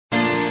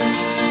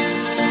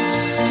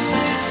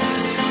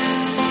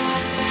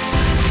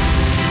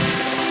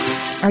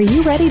Are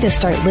you ready to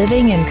start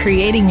living and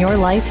creating your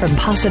life from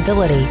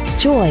possibility,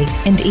 joy,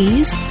 and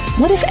ease?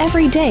 What if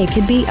every day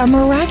could be a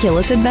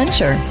miraculous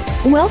adventure?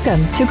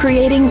 Welcome to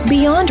Creating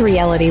Beyond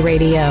Reality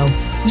Radio.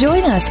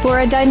 Join us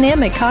for a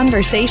dynamic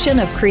conversation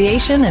of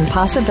creation and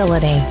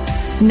possibility.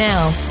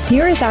 Now,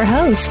 here is our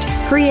host,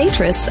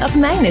 creatress of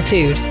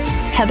magnitude,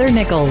 Heather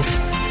Nichols.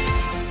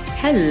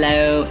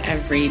 Hello,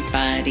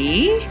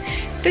 everybody.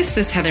 This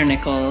is Heather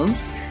Nichols.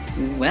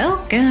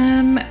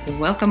 Welcome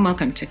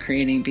to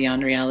Creating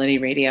Beyond Reality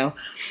Radio.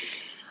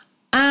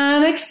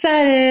 I'm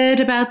excited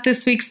about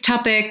this week's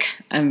topic.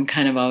 I'm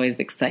kind of always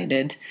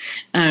excited,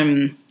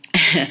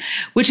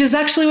 which is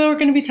actually what we're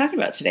going to be talking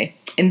about today.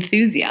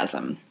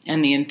 Enthusiasm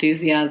and the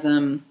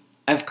enthusiasm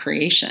of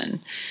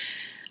creation.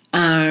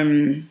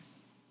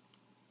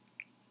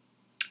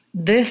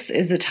 This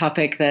is a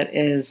topic that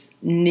is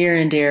near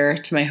and dear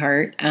to my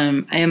heart.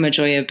 I am a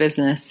Joy of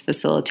Business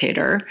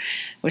facilitator,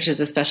 which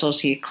is a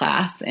specialty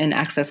class in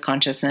Access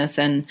Consciousness.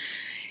 And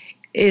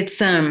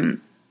it's,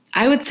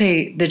 I would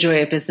say the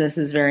Joy of Business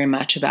is very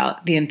much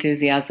about the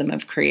enthusiasm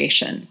of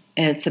creation.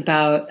 It's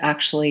about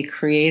actually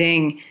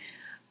creating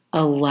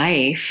a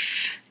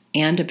life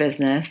and a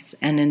business.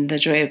 And in the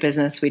Joy of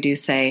Business, we do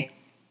say,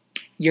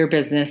 your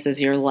business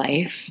is your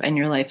life and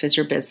your life is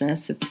your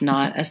business. It's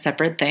not a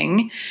separate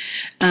thing.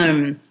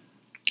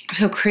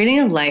 So creating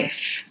a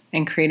life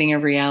and creating a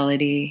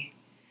reality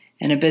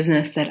and a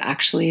business that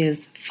actually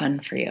is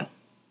fun for you,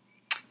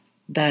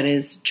 that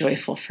is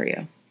joyful for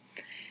you.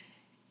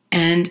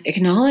 And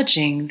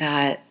acknowledging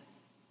that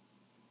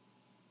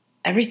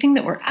everything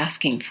that we're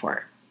asking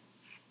for,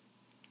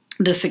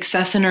 the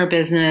success in our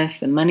business,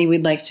 the money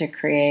we'd like to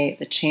create,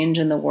 the change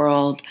in the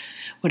world,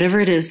 whatever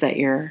it is that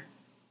you're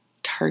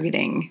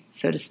targeting,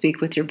 so to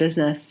speak, with your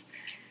business,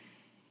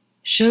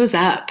 shows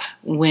up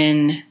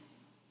when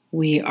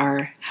we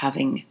are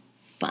having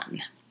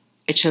fun.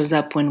 It shows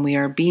up when we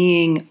are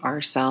being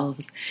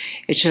ourselves.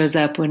 It shows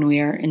up when we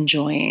are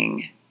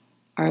enjoying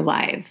our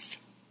lives.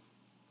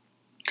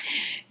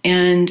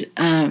 And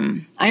I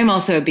am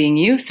also a Being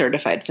You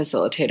certified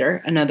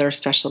facilitator, another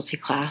specialty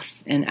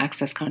class in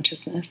Access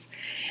Consciousness.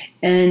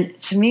 And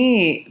to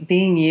me,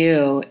 Being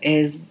You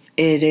is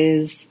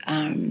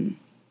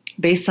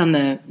based on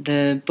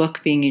the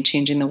book Being You,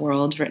 Changing the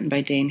World, written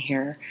by Dane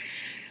Heer.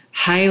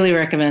 Highly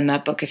recommend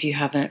that book if you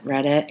haven't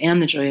read it, and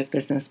the Joy of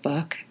Business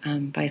book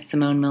by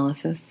Simone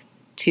Milasas,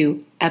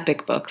 two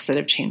epic books that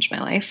have changed my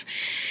life.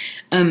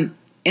 And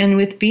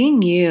with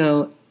Being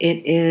You,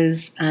 it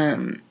is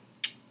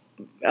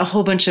a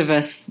whole bunch of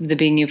us, the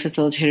Being You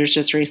facilitators,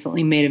 just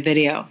recently made a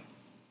video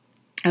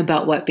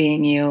about what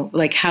being you,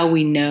 like how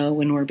we know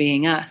when we're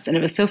being us. And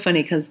it was so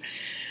funny because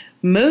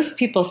most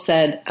people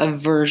said a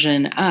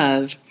version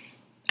of,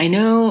 I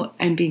know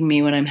I'm being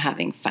me when I'm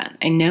having fun.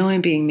 I know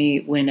I'm being me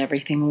when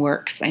everything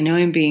works. I know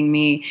I'm being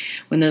me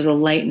when there's a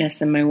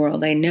lightness in my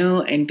world. I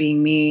know I'm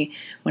being me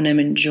when I'm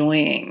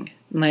enjoying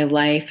my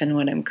life and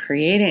what I'm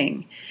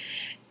creating.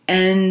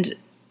 And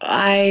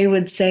I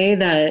would say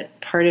that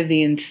part of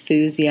the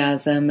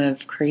enthusiasm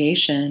of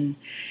creation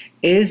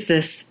is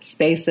this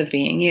space of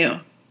being you.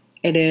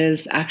 It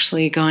is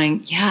actually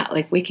going,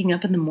 like waking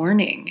up in the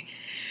morning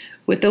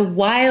with a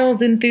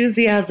wild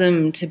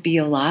enthusiasm to be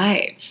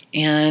alive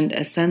and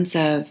a sense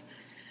of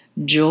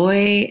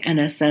joy and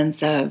a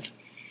sense of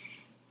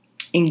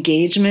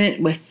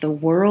engagement with the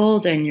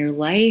world and your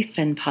life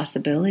and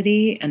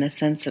possibility and a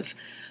sense of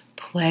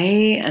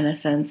play and a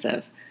sense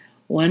of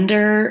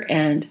wonder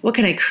and what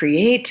can I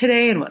create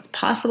today and what's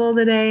possible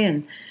today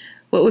and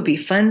what would be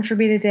fun for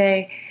me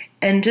today,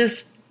 and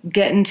just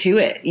get into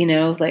it,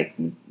 like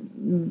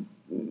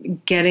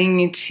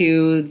getting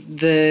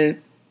to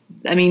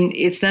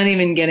it's not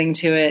even getting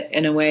to it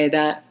in a way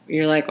that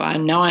you're like, well,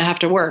 now I have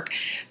to work,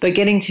 but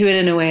getting to it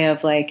in a way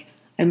of like,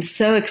 I'm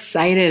so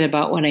excited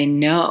about what I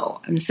know.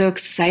 I'm so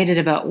excited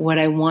about what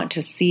I want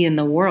to see in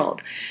the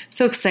world.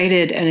 So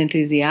excited and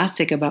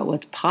enthusiastic about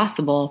what's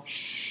possible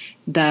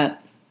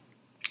that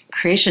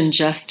creation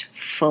just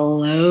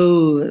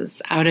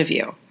flows out of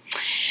you.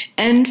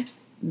 And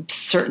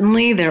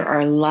certainly there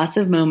are lots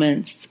of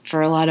moments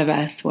for a lot of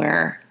us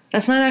where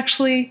that's not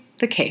actually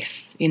the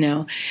case,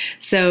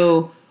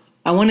 So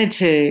I wanted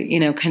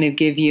to, kind of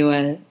give you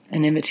an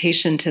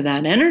invitation to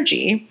that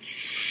energy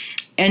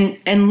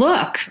and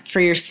look for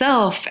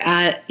yourself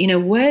at,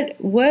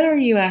 what are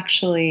you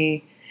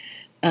actually,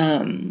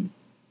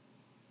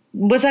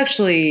 what's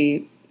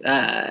actually,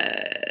 how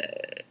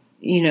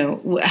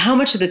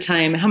much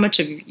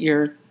of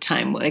your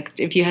time, like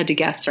if you had to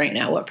guess right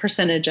now, what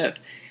percentage of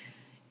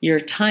your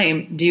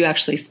time do you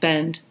actually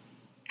spend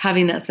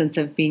having that sense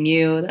of being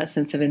you, that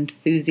sense of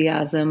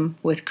enthusiasm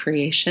with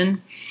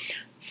creation,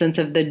 sense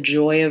of the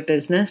joy of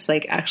business,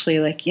 like actually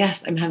like,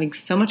 yes, I'm having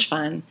so much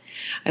fun.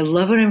 I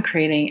love what I'm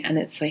creating. And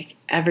it's like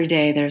every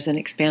day there's an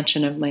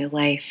expansion of my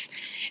life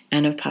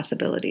and of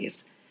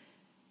possibilities.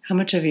 How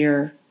much of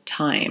your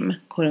time,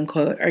 quote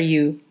unquote, are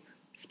you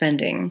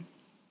spending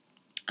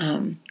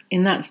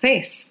in that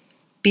space,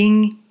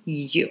 being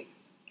you?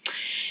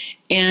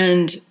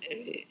 And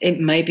it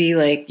might be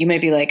like, you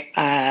might be like,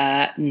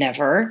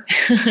 never.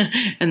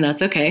 And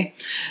that's okay.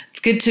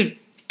 It's good to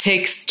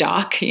take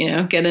stock,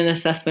 get an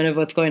assessment of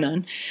what's going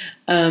on.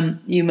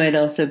 You might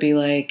also be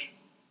like,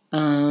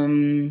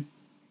 50%,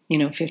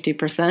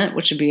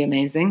 which would be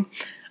amazing,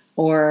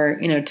 or,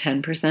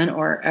 10%,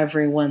 or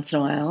every once in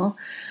a while.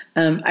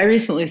 I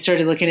recently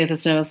started looking at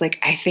this and I was like,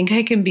 I think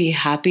I can be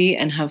happy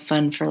and have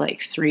fun for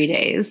like 3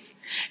 days.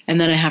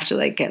 And then I have to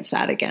like get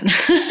sad again,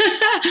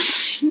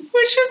 which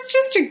was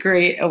just a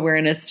great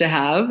awareness to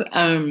have.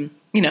 Good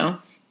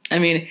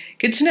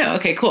to know.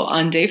 Okay, cool.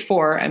 On day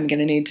 4, I'm going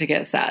to need to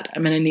get sad.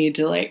 I'm going to need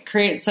to like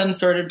create some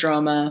sort of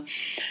drama,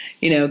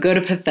 go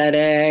to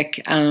pathetic,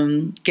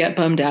 get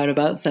bummed out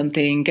about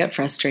something, get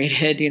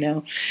frustrated,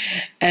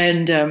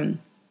 and,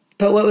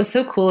 but what was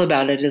so cool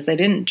about it is I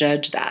didn't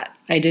judge that.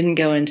 I didn't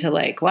go into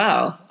like,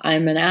 wow,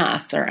 I'm an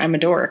ass, or I'm a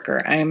dork,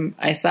 or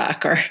I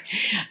suck, or,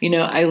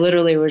 I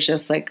literally was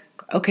just like,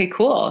 okay,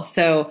 cool.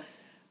 So,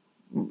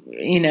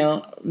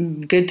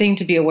 good thing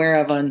to be aware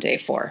of on day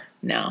 4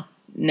 now.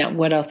 Now,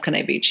 what else can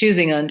I be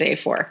choosing on day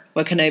 4?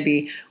 What can I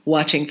be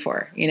watching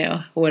for?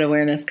 What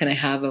awareness can I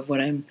have of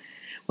what I'm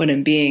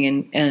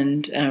being,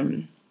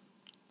 and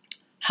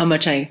how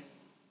much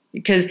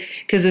because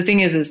the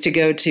thing is to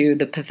go to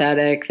the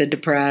pathetic, the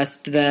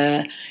depressed,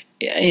 the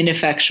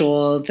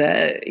ineffectual,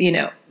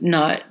 the,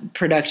 not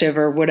productive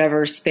or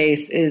whatever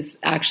space is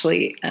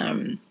actually,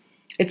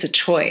 it's a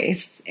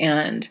choice,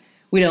 and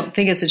we don't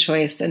think it's a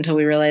choice until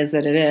we realize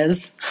that it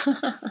is.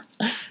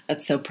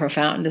 That's so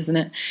profound, isn't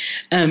it?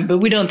 But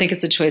we don't think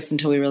it's a choice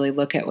until we really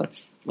look at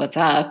what's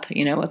up,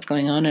 what's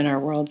going on in our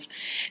worlds.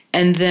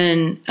 And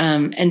then,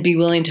 and be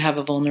willing to have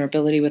a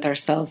vulnerability with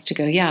ourselves to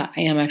go, yeah,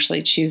 I am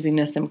actually choosing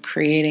this. I'm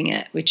creating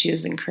it. We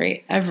choose and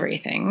create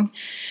everything.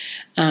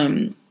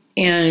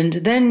 And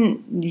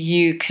then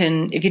you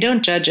can, if you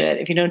don't judge it,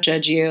 if you don't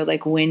judge you,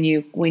 like when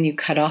you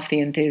cut off the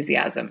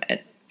enthusiasm,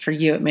 for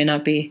you, it may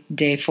not be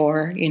day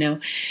 4,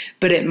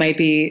 but it might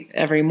be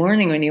every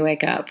morning when you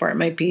wake up, or it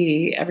might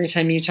be every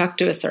time you talk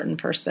to a certain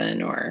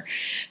person, or,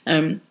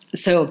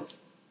 so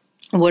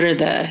what are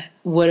the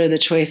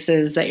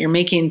choices that you're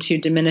making to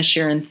diminish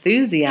your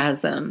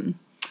enthusiasm?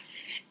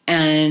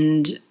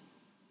 And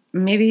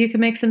maybe you can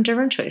make some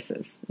different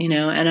choices,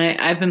 and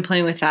I've been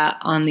playing with that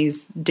on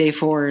these day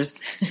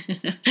 4s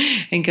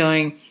and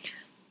going,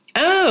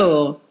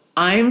 oh,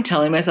 I'm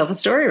telling myself a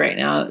story right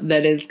now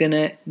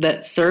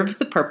that serves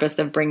the purpose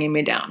of bringing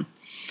me down.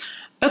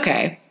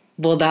 Okay,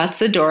 well,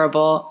 that's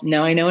adorable.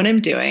 Now I know what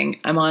I'm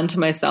doing. I'm on to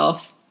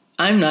myself.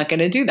 I'm not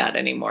going to do that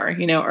anymore,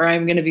 or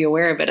I'm going to be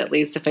aware of it. At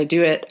least if I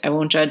do it, I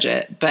won't judge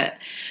it. But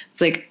it's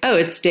like, oh,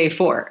 it's day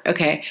 4.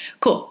 Okay,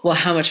 cool. Well,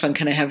 how much fun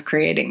can I have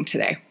creating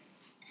today?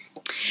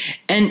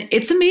 And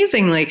it's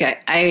amazing. Like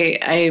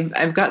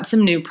I've got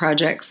some new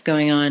projects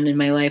going on in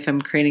my life.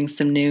 I'm creating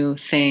some new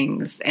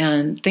things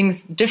and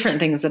different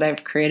things that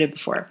I've created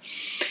before.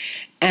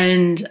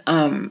 And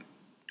I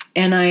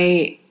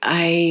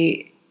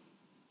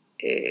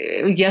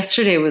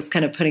yesterday was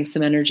kind of putting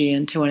some energy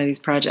into one of these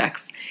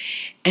projects,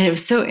 and it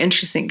was so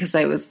interesting because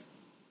I was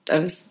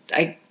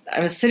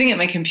sitting at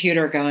my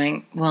computer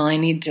going, well, I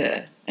need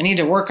to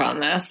work on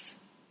this,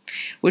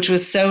 which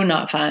was so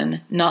not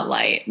fun, not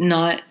light,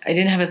 I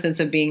didn't have a sense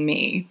of being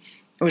me.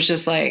 It was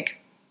just like,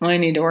 well, I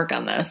need to work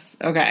on this.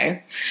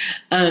 Okay.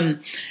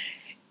 And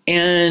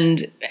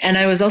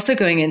I was also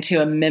going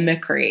into a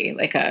mimicry,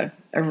 like a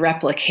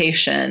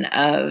replication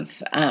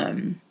of,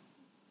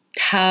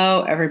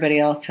 how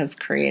everybody else has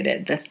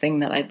created this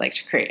thing that I'd like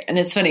to create. And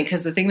it's funny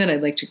because the thing that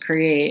I'd like to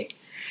create,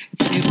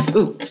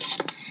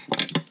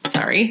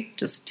 sorry,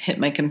 just hit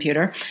my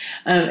computer.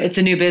 It's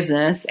a new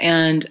business,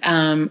 and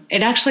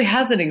it actually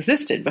hasn't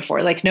existed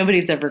before. Like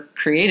nobody's ever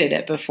created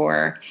it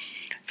before.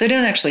 So I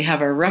don't actually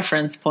have a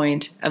reference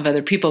point of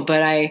other people,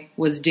 but I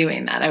was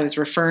doing that. I was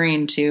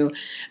referring to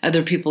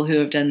other people who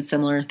have done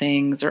similar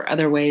things or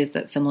other ways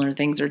that similar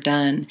things are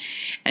done,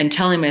 and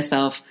telling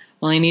myself,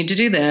 well, I need to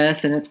do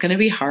this, and it's going to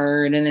be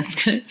hard, and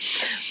it's going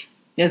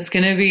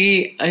to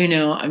be,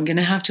 I'm going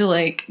to have to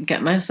like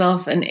get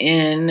myself an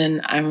in,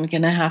 and I'm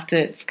going to have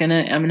to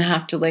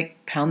like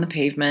pound the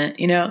pavement,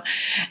 and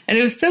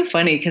it was so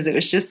funny because it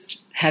was just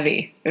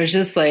heavy. It was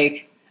just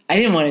like, I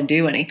didn't want to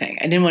do anything.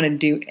 I didn't want to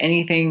do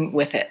anything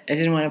with it. I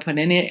didn't want to put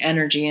any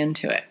energy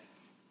into it.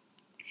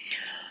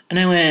 And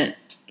I went,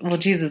 well,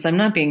 Jesus, I'm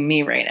not being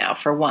me right now.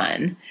 For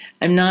one,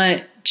 I'm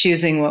not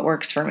choosing what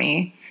works for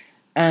me.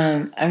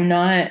 I'm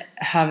not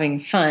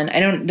having fun.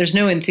 There's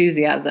no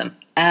enthusiasm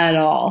at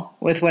all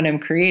with what I'm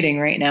creating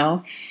right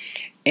now.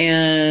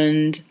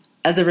 And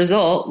as a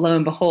result, lo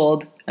and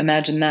behold,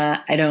 imagine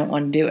that, I don't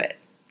want to do it.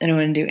 I don't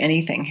want to do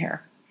anything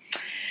here.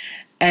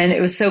 And it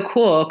was so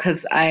cool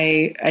because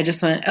I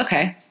just went,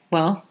 okay,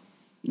 well,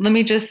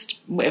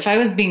 if I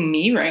was being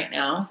me right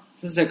now,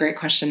 this is a great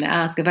question to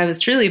ask. If I was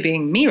truly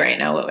being me right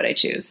now, what would I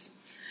choose?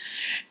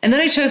 And then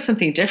I chose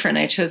something different.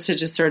 I chose to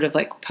just sort of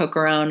like poke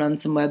around on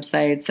some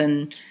websites,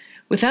 and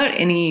without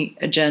any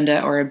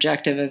agenda or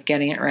objective of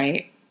getting it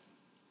right,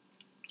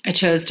 I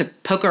chose to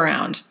poke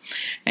around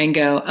and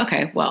go,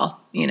 okay, well,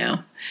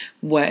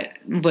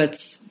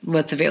 what's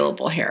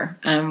available here.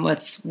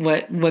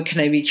 What can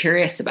I be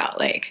curious about?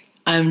 Like,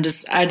 I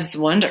just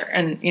wonder.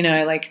 And,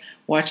 I like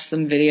watched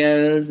some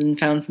videos and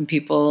found some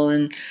people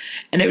and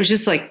it was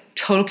just like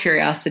total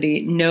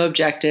curiosity, no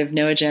objective,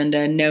 no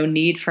agenda, no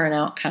need for an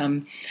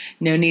outcome,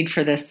 no need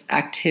for this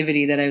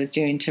activity that I was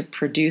doing to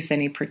produce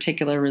any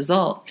particular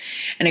result.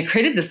 And it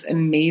created this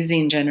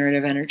amazing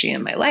generative energy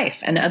in my life,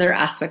 and other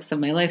aspects of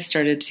my life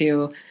started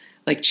to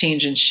like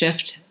change and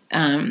shift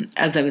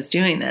as I was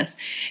doing this,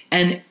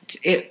 and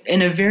it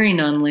in a very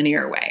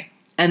nonlinear way.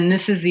 And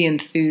this is the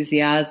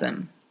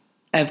enthusiasm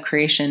of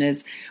creation,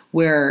 is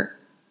where,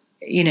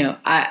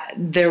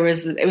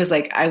 it was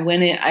like I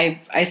went in,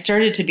 I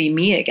started to be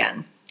me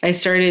again. I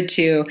started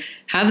to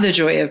have the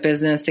joy of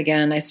business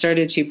again. I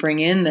started to bring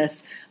in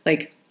this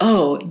like,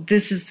 oh,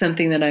 this is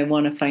something that I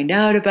want to find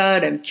out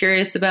about. I'm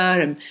curious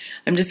about. I'm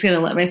just going to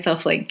let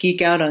myself like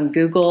geek out on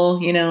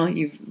Google.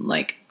 You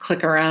like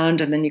click around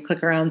and then you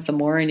click around some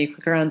more and you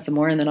click around some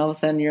more. And then all of a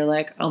sudden you're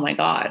like, oh my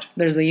God,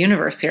 there's a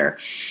universe here.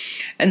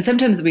 And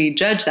sometimes we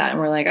judge that and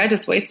we're like, I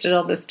just wasted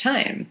all this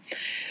time.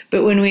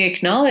 But when we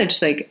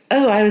acknowledge like,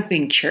 oh, I was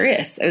being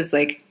curious, I was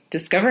like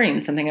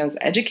discovering something, I was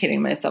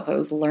educating myself, I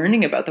was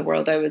learning about the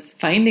world, I was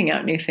finding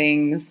out new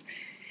things,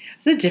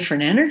 it's a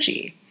different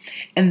energy.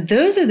 And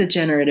those are the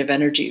generative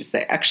energies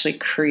that actually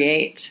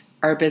create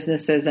our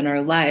businesses and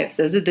our lives.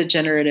 Those are the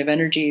generative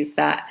energies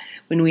that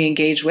when we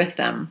engage with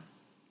them,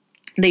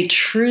 they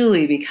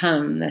truly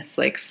become this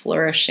like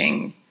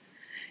flourishing,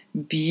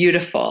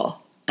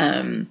 beautiful,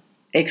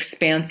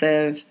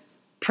 expansive,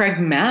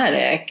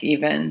 pragmatic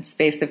even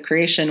space of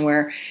creation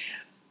where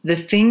the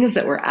things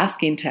that we're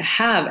asking to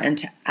have and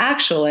to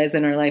actualize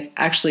in our life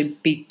actually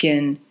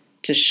begin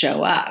to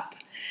show up.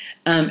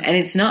 And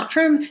it's not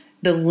from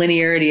the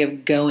linearity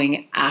of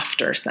going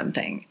after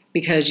something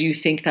because you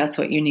think that's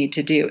what you need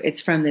to do.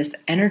 It's from this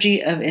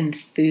energy of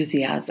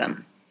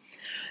enthusiasm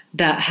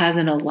that has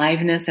an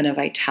aliveness and a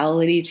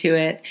vitality to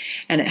it,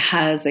 and it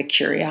has a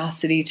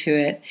curiosity to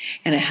it,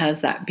 and it has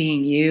that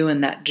being you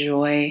and that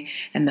joy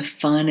and the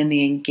fun and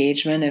the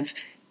engagement of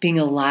being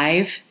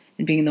alive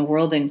and being in the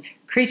world. And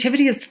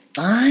creativity is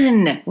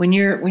fun. When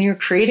you're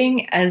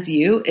creating as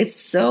you, it's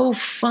so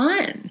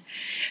fun.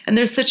 And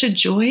there's such a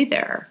joy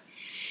there.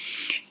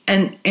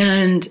 And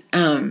then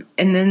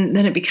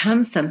it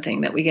becomes something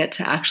that we get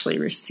to actually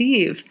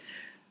receive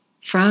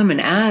from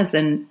and as,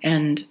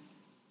 and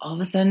all of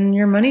a sudden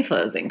your money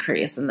flows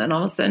increase, and then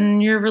all of a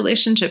sudden your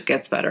relationship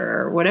gets better,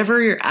 or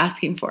whatever you're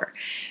asking for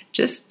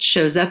just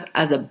shows up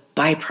as a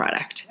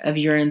byproduct of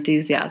your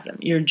enthusiasm,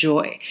 your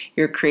joy,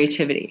 your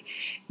creativity,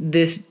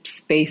 this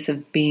space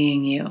of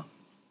being you.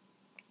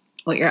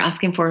 What you're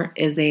asking for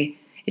it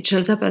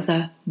shows up as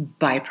a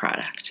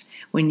byproduct.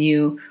 When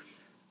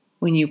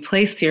you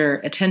place your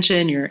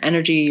attention, your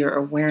energy, your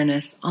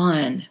awareness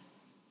on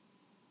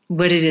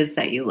what it is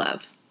that you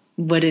love,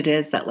 what it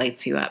is that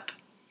lights you up,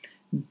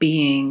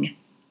 being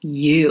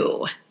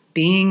you,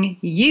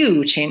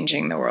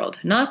 changing the world,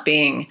 not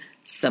being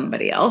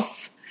somebody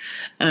else,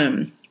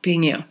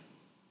 being you.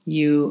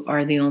 You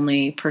are the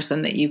only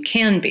person that you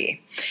can be.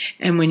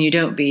 And when you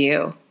don't be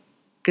you,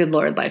 good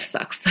Lord, life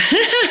sucks.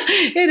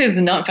 It is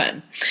not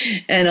fun.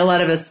 And a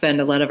lot of us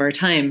spend a lot of our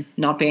time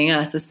not being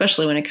us,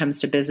 especially when it comes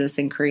to business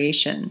and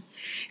creation,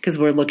 because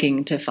we're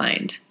looking to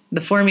find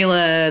the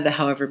formula,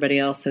 how everybody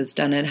else has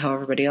done it, how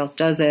everybody else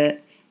does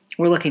it.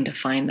 We're looking to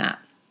find that.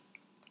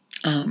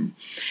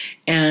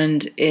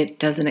 And it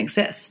doesn't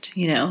exist,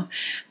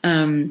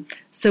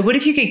 So what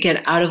if you could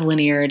get out of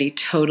linearity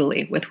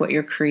totally with what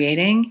you're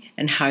creating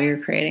and how you're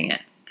creating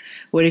it?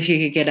 What if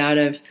you could get out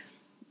of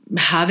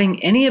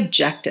having any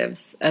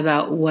objectives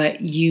about what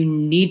you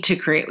need to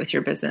create with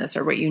your business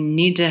or what you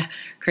need to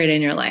create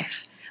in your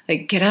life?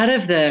 Like, get out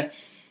of the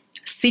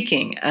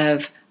seeking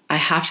of, I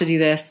have to do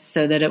this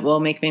so that it will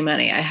make me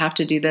money. I have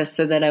to do this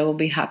so that I will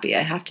be happy.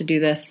 I have to do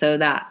this so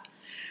that.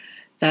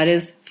 That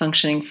is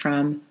functioning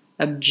from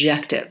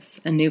objectives,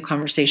 a new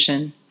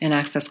conversation in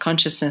Access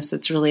Consciousness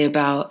that's really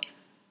about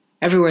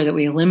everywhere that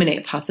we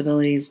eliminate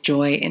possibilities,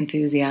 joy,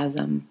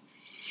 enthusiasm,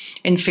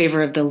 in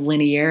favor of the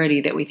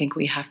linearity that we think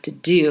we have to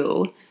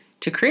do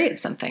to create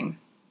something.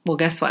 Well,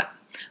 guess what?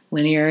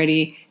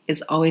 Linearity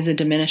is always a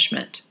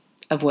diminishment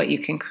of what you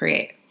can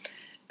create.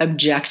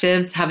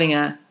 Objectives, having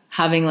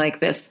like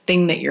this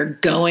thing that you're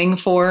going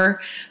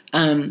for,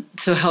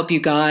 so help you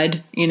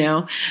God,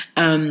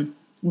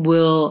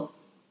 will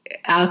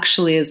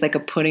actually is like a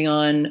putting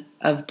on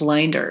of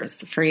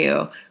blinders for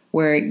you,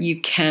 where you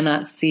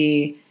cannot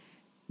see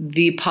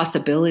the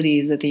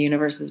possibilities that the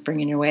universe is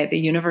bringing your way. The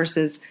universe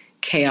is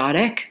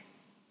chaotic.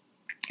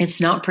 It's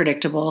not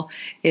predictable.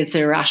 It's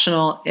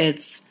irrational.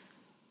 It's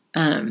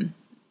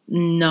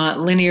not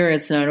linear.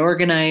 It's not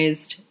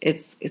organized.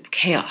 It's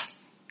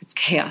chaos. It's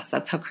chaos.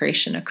 That's how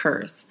creation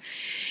occurs.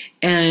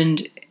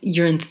 And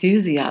your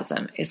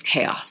enthusiasm is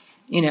chaos.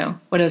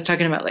 What I was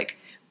talking about, like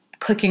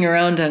clicking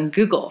around on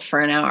Google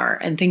for an hour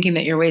and thinking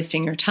that you're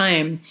wasting your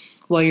time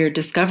while you're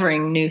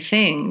discovering new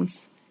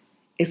things,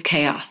 is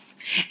chaos.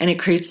 And it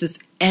creates this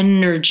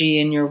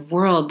energy in your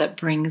world that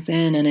brings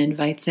in and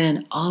invites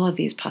in all of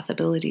these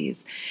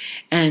possibilities.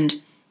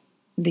 And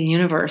the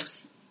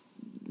universe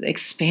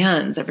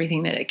expands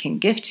everything that it can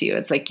give to you.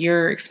 It's like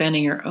you're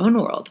expanding your own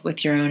world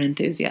with your own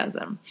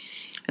enthusiasm.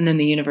 And then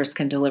the universe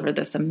can deliver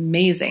this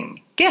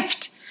amazing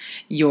gift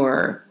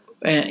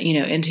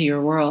into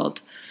your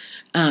world.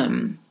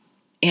 And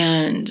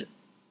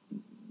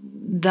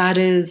that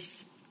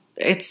is,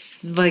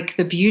 it's like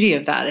the beauty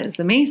of that is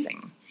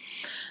amazing.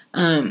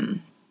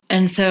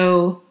 And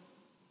so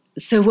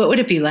what would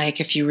it be like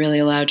if you really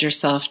allowed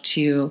yourself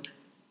to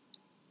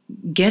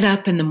get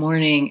up in the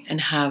morning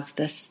and have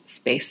this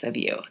space of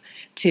you,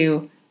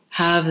 to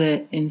have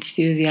the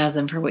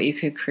enthusiasm for what you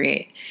could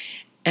create,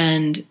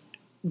 and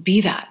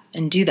be that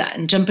and do that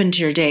and jump into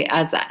your day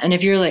as that? And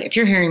if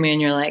you're hearing me and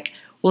you're like,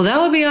 well,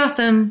 that would be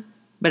awesome,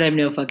 but I have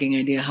no fucking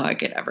idea how I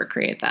could ever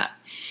create that.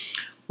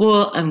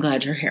 Well, I'm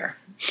glad you're here.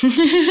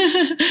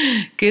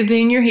 Good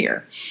thing you're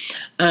here.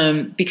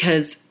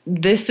 Because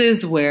this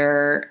is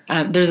where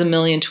there's a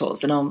million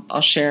tools, and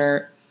I'll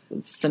share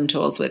some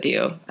tools with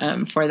you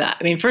for that.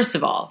 I mean, first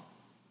of all,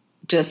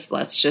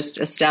 let's just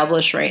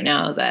establish right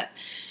now that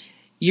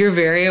you're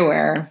very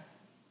aware.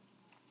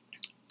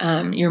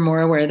 You're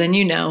more aware than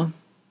you know.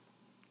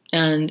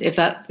 And if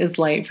that is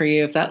light for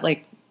you, if that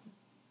like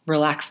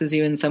relaxes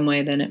you in some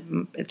way,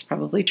 then it's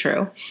probably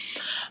true.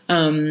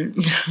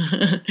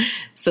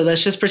 So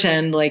let's just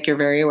pretend like you're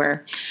very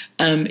aware.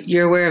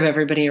 You're aware of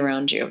everybody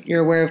around you.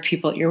 You're aware of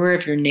people. You're aware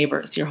of your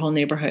neighbors, your whole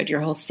neighborhood,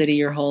 your whole city,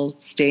 your whole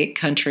state,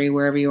 country,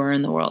 wherever you are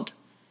in the world.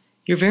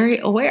 You're very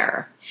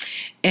aware.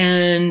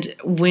 And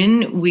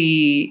when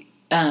we,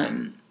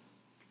 a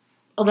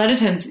lot of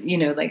times,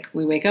 like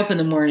we wake up in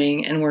the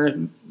morning and we're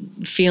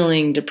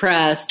feeling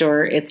depressed,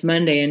 or it's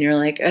Monday and you're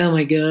like, oh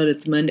my God,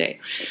 it's Monday.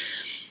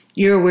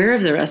 You're aware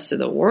of the rest of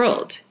the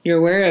world. You're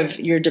aware of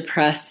your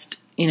depressed,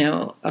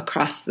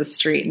 across the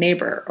street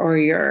neighbor, or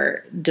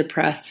your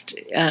depressed,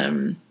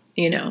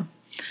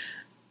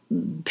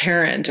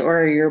 parent,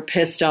 or your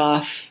pissed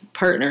off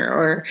partner,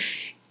 or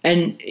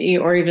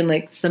even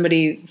like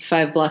somebody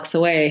 5 blocks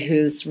away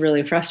who's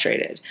really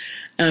frustrated.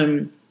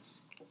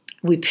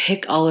 We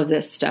pick all of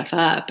this stuff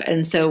up.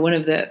 And so one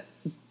of the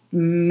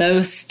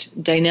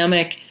most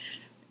dynamic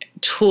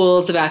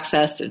tools of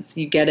access,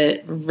 you get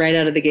it right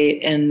out of the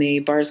gate in the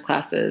bars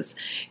classes,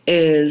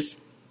 is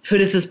who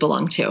does this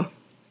belong to?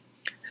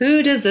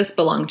 Who does this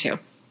belong to?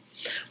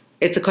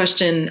 It's a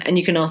question, and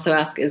you can also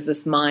ask, is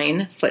this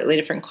mine? Slightly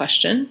different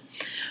question,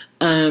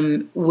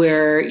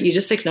 where you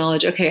just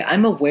acknowledge, okay,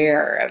 I'm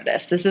aware of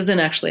this. This isn't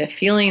actually a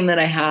feeling that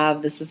I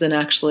have. This isn't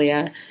actually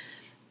a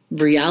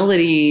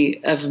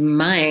reality of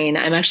mine.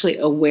 I'm actually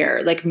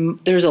aware. Like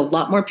there's a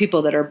lot more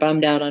people that are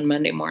bummed out on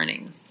Monday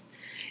mornings.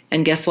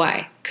 And guess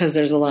why? Because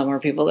there's a lot more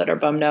people that are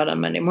bummed out on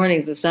Monday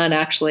mornings. It's not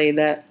actually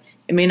that,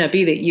 it may not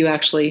be that you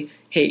actually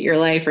hate your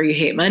life or you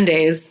hate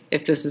Mondays,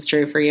 if this is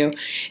true for you.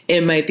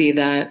 It might be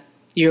that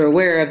you're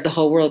aware of the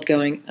whole world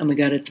going, oh my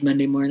God, it's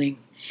Monday morning.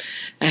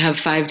 I have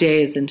 5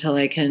 days until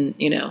I can,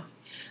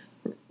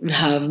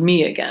 have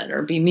me again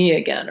or be me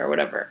again or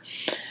whatever.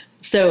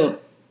 So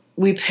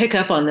we pick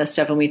up on this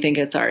stuff and we think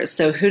it's ours.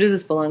 So who does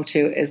this belong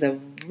to is a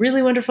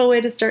really wonderful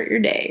way to start your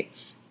day.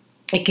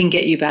 It can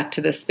get you back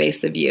to the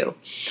space of you.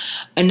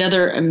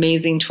 Another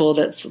amazing tool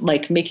that's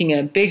like making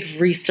a big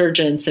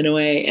resurgence in a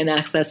way in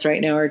Access right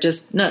now, or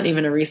just not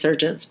even a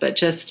resurgence, but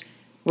just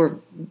where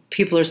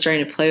people are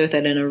starting to play with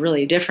it in a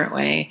really different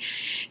way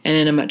and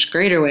in a much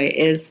greater way,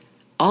 is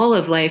all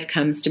of life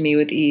comes to me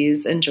with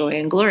ease and joy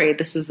and glory.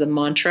 This is the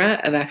mantra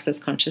of Access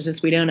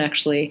Consciousness. We don't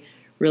actually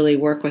really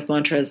work with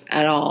mantras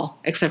at all,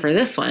 except for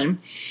this one.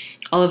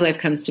 All of life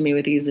comes to me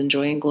with ease and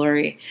joy and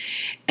glory.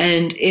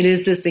 And it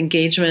is this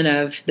engagement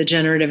of the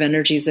generative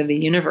energies of the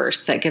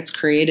universe that gets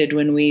created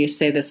when we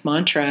say this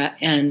mantra.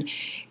 And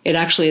it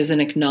actually is an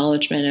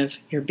acknowledgement of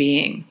your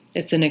being.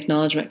 It's an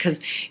acknowledgement, because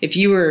if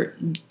you were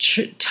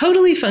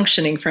totally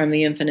functioning from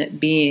the infinite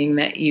being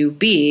that you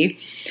be,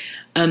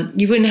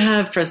 you wouldn't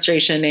have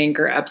frustration,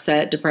 anger,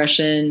 upset,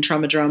 depression,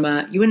 trauma,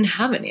 drama. You wouldn't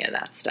have any of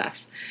that stuff.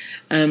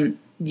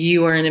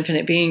 You are an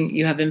infinite being.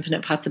 You have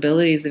infinite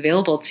possibilities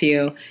available to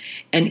you.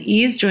 And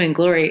ease, joy, and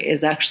glory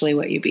is actually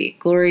what you be.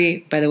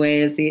 Glory, by the way,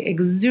 is the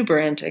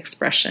exuberant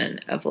expression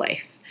of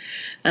life.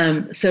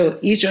 So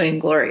ease, joy, and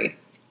glory,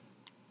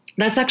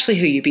 that's actually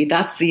who you be.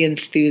 That's the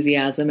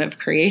enthusiasm of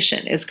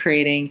creation, is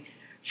creating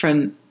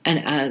from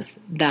and as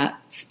that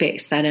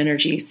space, that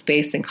energy,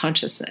 space, and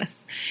consciousness.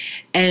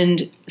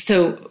 And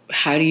so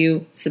how do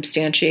you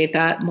substantiate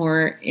that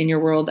more in your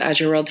world, as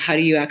your world? How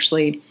do you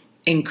actually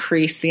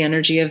increase the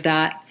energy of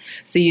that?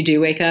 So you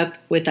do wake up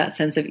with that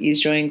sense of ease,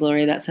 joy, and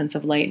glory, that sense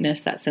of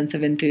lightness, that sense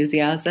of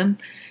enthusiasm.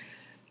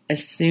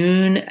 As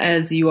soon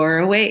as you are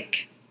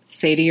awake,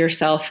 say to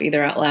yourself,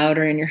 either out loud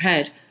or in your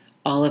head,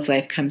 all of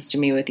life comes to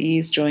me with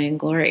ease, joy, and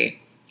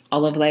glory.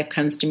 All of life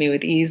comes to me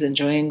with ease and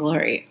joy and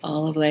glory.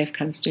 All of life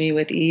comes to me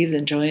with ease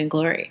and joy and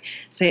glory.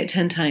 Say it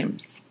 10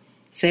 times.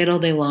 Say it all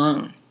day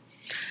long.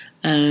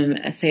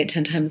 Say it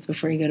 10 times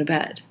before you go to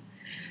bed.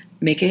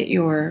 make it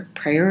your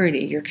priority,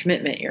 your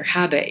commitment, your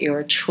habit,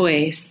 your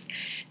choice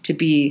to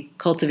be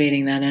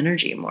cultivating that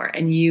energy more.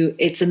 And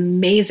it's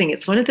amazing.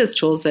 It's one of those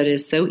tools that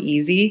is so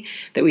easy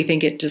that we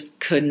think it just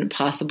couldn't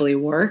possibly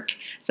work.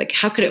 It's like,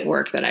 how could it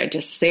work that I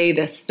just say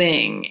this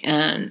thing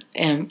and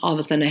all of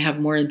a sudden I have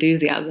more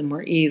enthusiasm,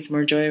 more ease,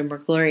 more joy, more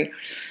glory?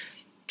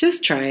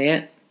 Just try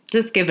it.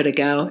 Just give it a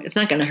go. It's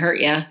not going to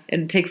hurt you.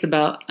 It takes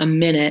about a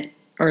minute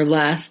or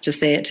less to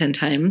say it 10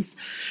 times.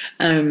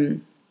 You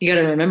got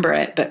to remember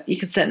it, but you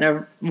could set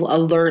an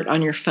alert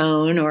on your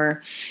phone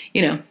or,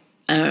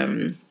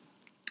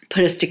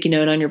 put a sticky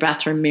note on your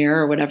bathroom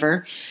mirror or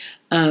whatever.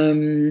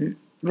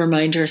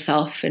 Remind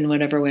yourself in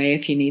whatever way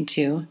if you need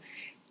to.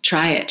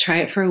 Try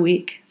it for a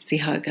week. See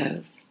how it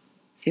goes.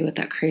 See what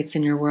that creates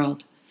in your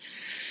world.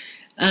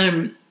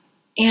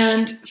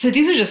 And so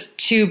these are just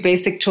 2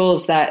 basic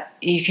tools that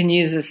you can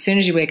use as soon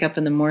as you wake up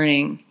in the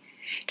morning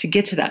to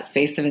get to that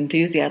space of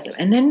enthusiasm.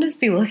 And then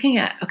just be looking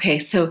at, okay,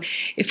 so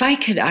if I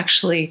could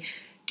actually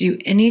do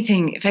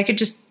anything, if I could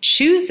just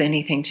choose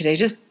anything today,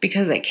 just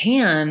because I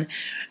can,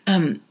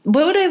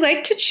 what would I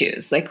like to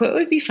choose? Like, what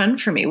would be fun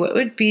for me? What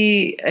would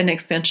be an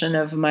expansion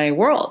of my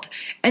world?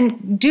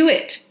 And do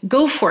it.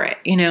 Go for it,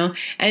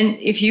 And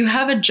if you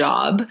have a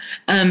job,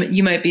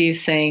 you might be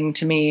saying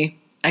to me,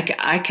 I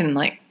can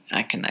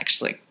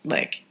actually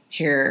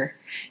hear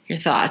your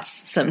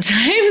thoughts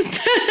sometimes.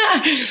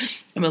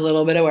 I'm a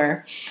little bit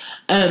aware.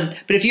 But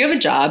if you have a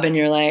job and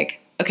you're like,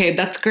 okay,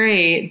 that's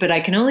great, but I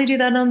can only do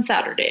that on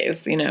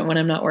Saturdays, when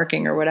I'm not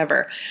working or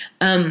whatever.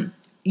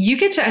 You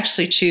get to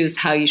actually choose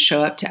how you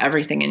show up to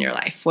everything in your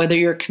life, whether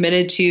you're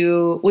committed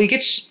to,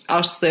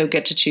 also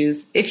get to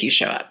choose if you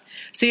show up.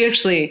 So you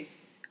actually,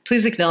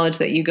 please acknowledge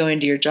that you go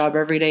into your job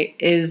every day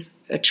is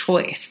a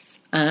choice.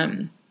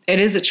 It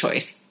is a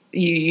choice.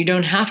 You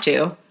don't have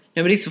to.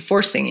 Nobody's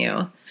forcing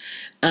you.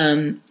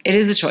 It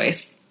is a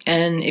choice.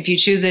 And if you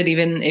choose it,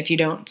 even if you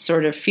don't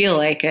sort of feel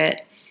like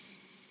it,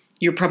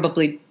 you're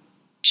probably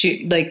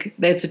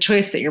that's a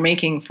choice that you're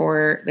making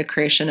for the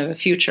creation of a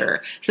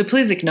future. So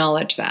please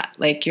acknowledge that,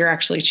 you're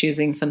actually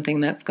choosing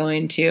something that's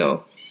going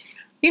to,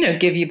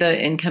 give you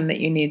the income that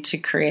you need to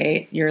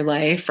create your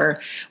life or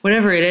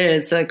whatever it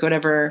is,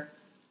 whatever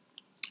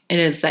it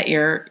is that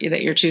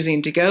you're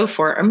choosing to go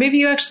for, or maybe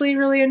you actually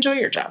really enjoy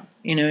your job,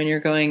 and you're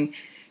going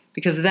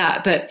because of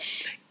that. But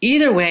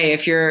either way,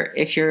 if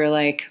you're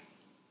like,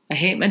 I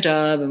hate my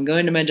job, I'm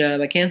going to my job,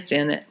 I can't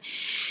stand it,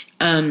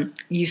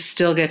 you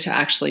still get to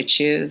actually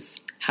choose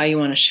how you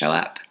want to show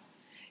up.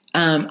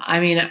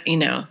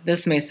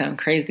 This may sound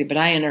crazy, but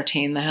I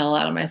entertain the hell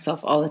out of myself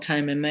all the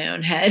time in my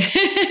own head.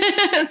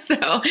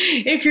 So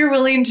if you're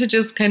willing to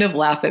just kind of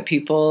laugh at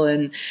people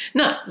and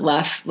not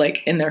laugh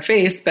in their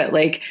face, but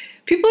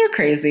people are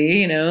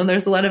crazy,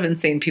 there's a lot of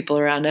insane people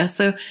around us.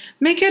 So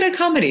make it a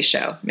comedy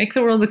show. Make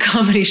the world a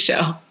comedy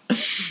show.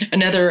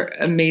 Another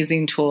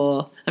amazing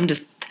tool. I'm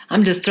just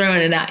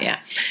throwing it at you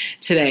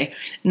today.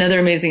 Another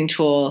amazing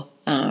tool,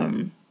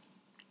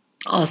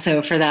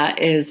 also for that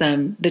is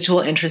the tool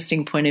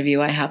Interesting Point of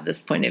View. I have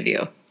this point of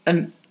view.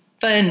 A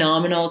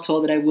phenomenal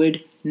tool that I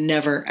would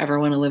never, ever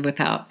want to live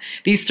without.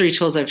 These 3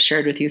 tools I've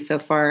shared with you so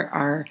far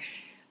are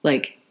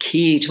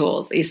key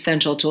tools,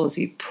 essential tools.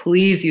 You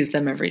please use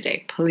them every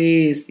day.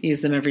 Please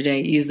use them every day.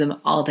 Use them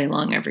all day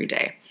long every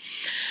day.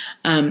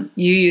 You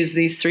use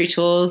these 3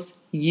 tools,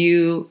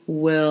 you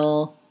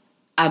will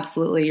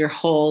absolutely, your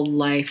whole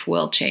life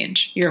will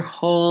change. Your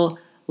whole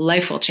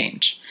life will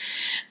change.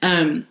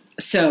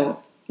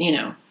 So,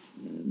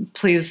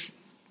 please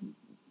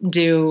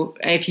do,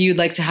 if you'd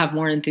like to have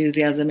more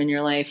enthusiasm in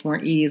your life, more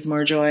ease,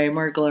 more joy,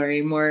 more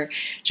glory, more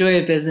joy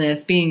of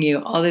business, being you,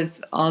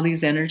 all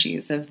these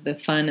energies of the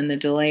fun and the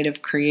delight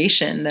of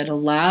creation that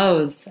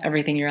allows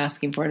everything you're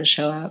asking for to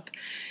show up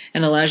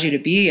and allows you to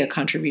be a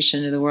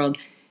contribution to the world,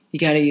 you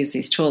got to use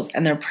these tools.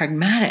 And they're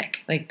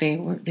pragmatic. They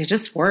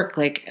just work.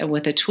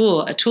 With a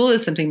tool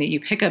is something that you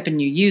pick up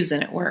and you use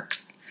and it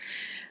works.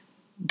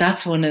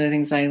 That's one of the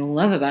things I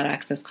love about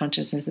Access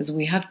Consciousness is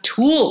we have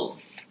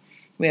tools.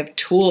 We have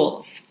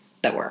tools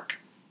that work.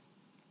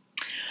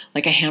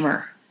 Like a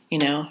hammer,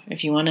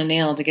 if you want a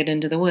nail to get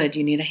into the wood,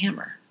 you need a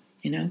hammer,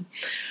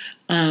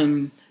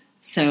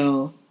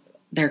 So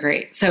they're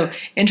great. So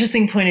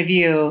Interesting Point of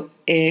View,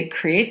 it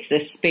creates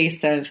this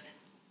space of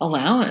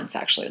allowance,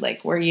 actually,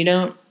 where you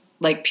don't,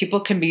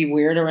 people can be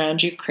weird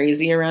around you,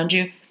 crazy around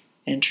you.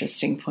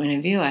 Interesting Point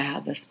of View. I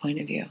have this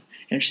point of view.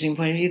 Interesting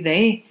Point of View.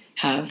 They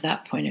have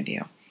that point of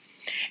view.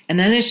 And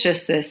then it's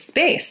just this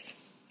space.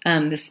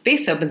 This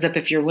space opens up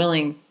if you're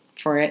willing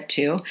for it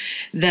to,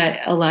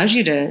 that allows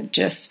you to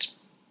just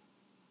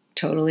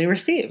totally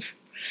receive.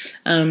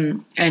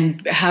 And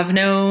have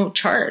no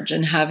charge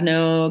and have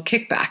no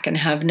kickback and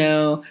have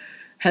no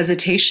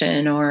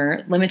hesitation or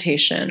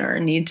limitation or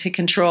need to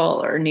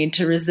control or need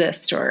to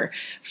resist or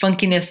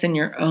funkiness in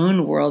your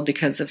own world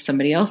because of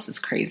somebody else's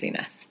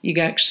craziness. You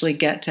actually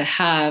get to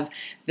have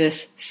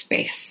this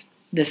space,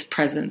 this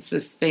presence,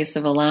 this space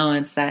of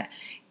allowance that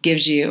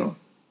gives you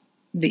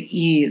the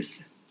ease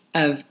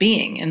of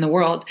being in the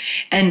world.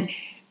 And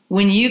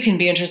when you can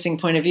be an interesting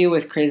point of view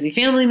with crazy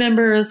family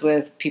members,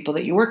 with people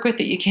that you work with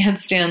that you can't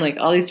stand, like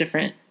all these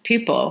different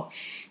people,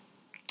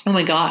 oh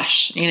my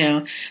gosh,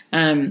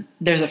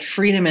 there's a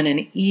freedom and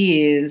an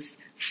ease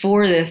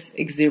for this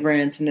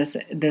exuberance and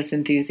this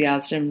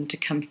enthusiasm to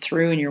come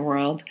through in your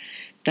world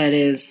that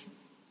is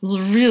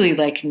really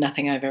like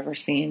nothing I've ever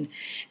seen.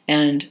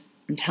 And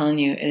I'm telling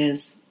you, it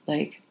is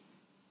like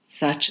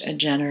such a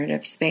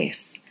generative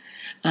space.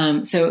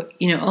 So,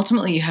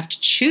 ultimately you have to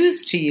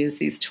choose to use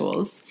these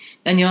tools,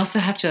 and you also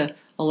have to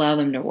allow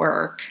them to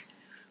work.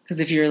 Because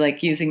if you're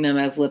like using them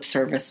as lip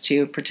service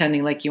to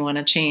pretending like you want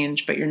to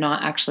change, but you're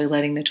not actually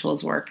letting the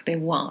tools work, they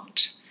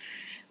won't.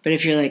 But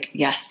if you're like,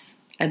 yes,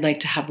 I'd like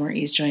to have more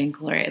ease, joy, and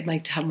glory. I'd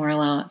like to have more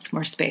allowance,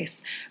 more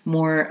space,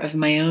 more of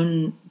my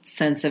own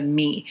sense of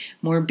me,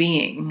 more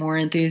being, more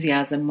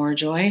enthusiasm, more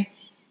joy.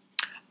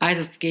 I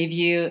just gave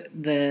you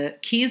the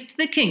keys to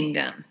the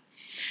kingdom.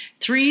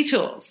 3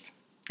 tools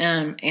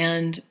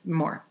and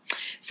more.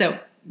 So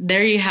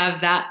there you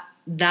have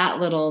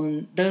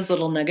those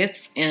little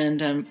nuggets,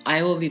 and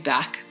I will be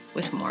back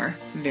with more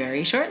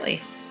very shortly.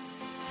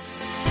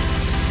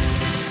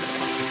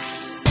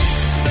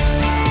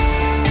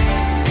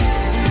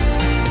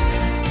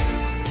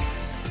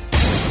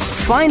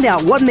 Find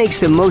out what makes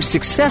the most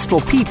successful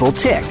people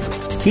tick.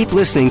 Keep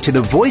listening to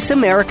the Voice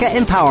America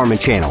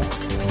Empowerment Channel.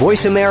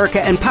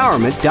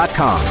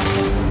 VoiceAmericaEmpowerment.com.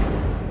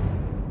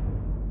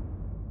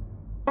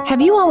 Have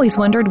you always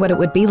wondered what it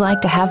would be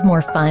like to have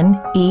more fun,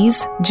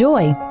 ease,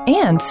 joy,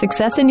 and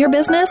success in your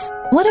business?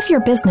 What if your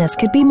business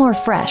could be more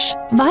fresh,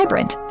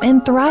 vibrant,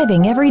 and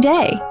thriving every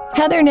day?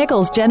 Heather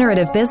Nichols'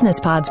 Generative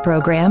Business Pods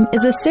program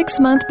is a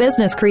 6-month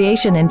business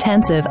creation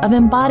intensive of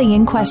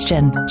embodying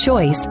question,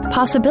 choice,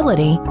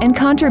 possibility, and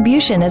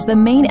contribution as the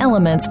main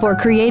elements for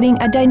creating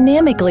a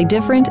dynamically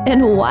different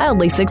and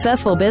wildly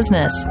successful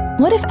business.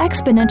 What if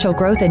exponential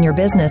growth in your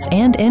business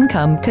and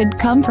income could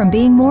come from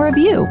being more of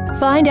you?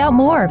 Find out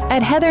more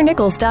at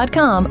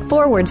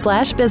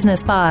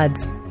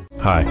heathernichols.com/businesspods.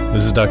 Hi,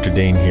 this is Dr.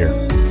 Dane here.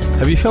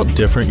 Have you felt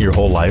different your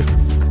whole life?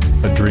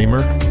 A dreamer?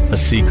 A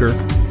seeker?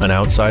 An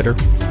outsider?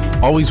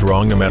 Always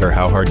wrong no matter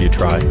how hard you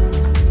try?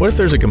 What if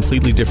there's a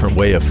completely different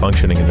way of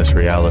functioning in this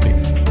reality?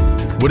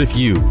 What if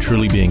you,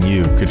 truly being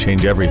you, could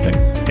change everything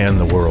and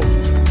the world?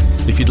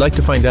 If you'd like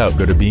to find out,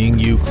 go to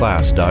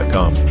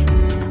beingyouclass.com.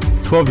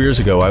 12 years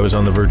ago, I was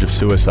on the verge of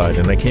suicide,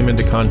 and I came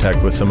into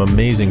contact with some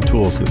amazing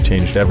tools that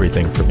changed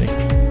everything for me.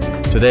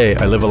 Today,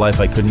 I live a life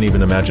I couldn't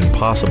even imagine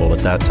possible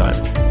at that time.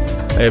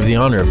 I have the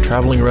honor of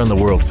traveling around the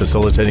world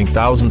facilitating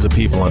thousands of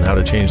people on how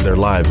to change their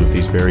lives with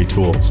these very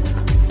tools.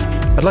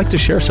 I'd like to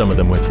share some of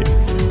them with you.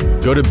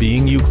 Go to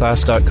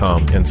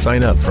beingyouclass.com and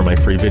sign up for my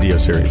free video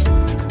series.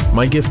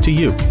 My gift to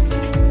you.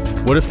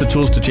 What if the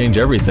tools to change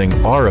everything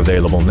are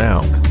available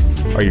now?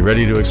 Are you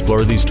ready to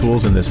explore these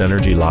tools in this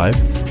energy live?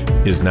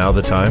 Is now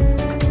the time?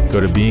 Go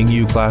to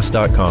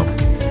beingyouclass.com.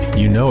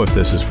 You know if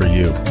this is for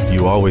you.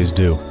 You always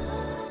do.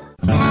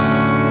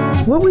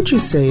 What would you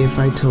say if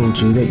I told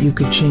you that you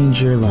could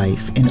change your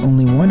life in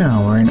only 1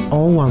 hour and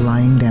all while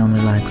lying down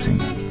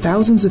relaxing?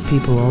 Thousands of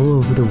people all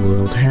over the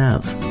world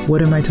have.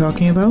 What am I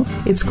talking about?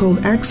 It's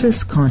called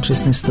Access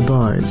Consciousness, the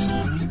bars.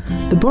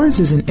 The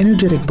bars is an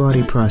energetic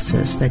body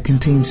process that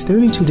contains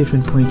 32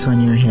 different points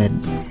on your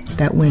head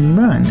that, when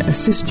run,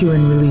 assist you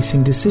in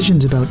releasing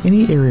decisions about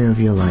any area of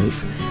your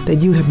life that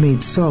you have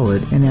made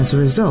solid and as a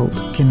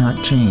result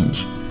cannot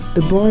change.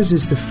 The bars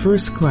is the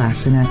first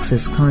class in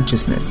Access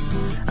Consciousness,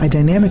 a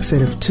dynamic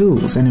set of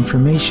tools and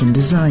information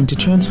designed to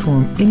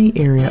transform any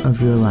area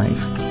of your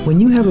life. When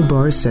you have a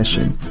bars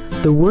session,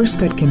 the worst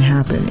that can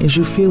happen is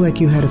you feel like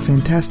you had a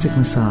fantastic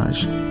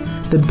massage.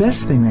 The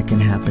best thing that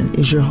can happen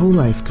is your whole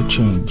life could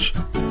change.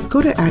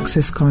 Go to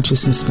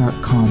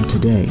accessconsciousness.com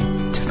today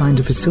to find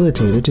a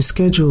facilitator to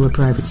schedule a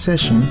private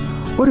session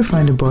or to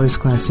find a bars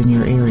class in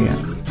your area.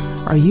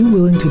 Are you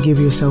willing to give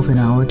yourself an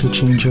hour to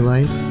change your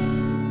life?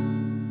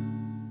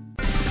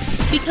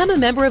 Become a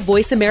member of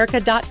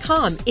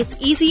VoiceAmerica.com. It's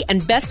easy,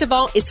 and best of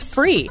all, it's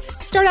free.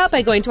 Start out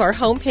by going to our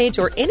homepage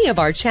or any of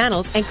our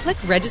channels and click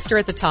Register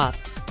at the top.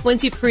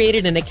 Once you've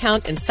created an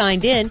account and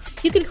signed in,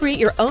 you can create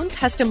your own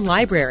custom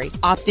library,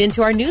 opt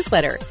into our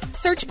newsletter,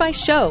 search by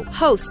show,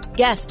 host,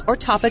 guest, or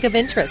topic of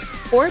interest,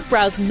 or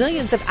browse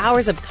millions of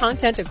hours of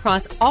content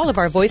across all of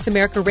our Voice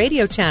America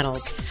radio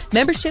channels.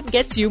 Membership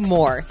gets you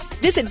more.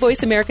 Visit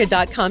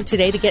VoiceAmerica.com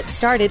today to get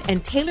started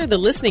and tailor the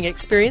listening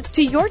experience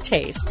to your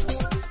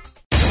taste.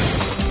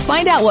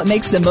 Find out what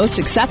makes the most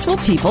successful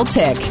people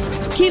tick.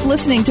 Keep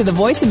listening to the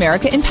Voice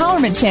America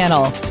Empowerment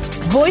Channel.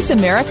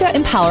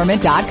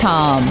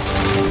 VoiceAmericaEmpowerment.com.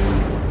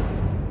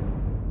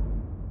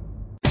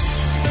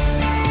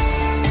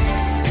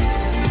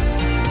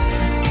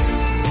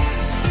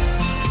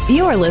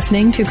 You are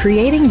listening to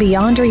Creating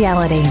Beyond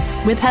Reality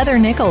with Heather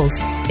Nichols.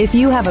 If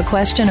you have a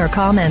question or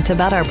comment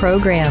about our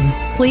program,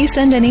 please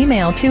send an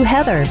email to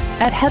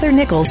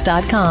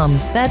heather@heathernichols.com.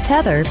 That's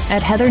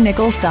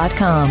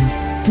Heather@heathernichols.com.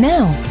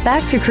 Now,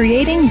 back to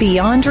Creating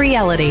Beyond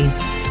Reality.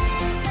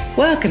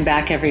 Welcome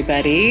back,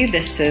 everybody.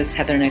 This is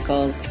Heather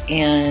Nichols,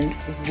 and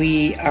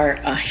we are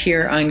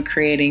here on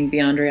Creating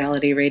Beyond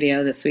Reality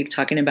Radio this week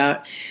talking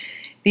about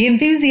the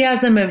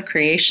enthusiasm of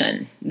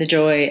creation, the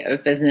joy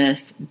of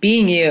business,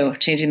 being you,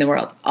 changing the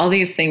world, all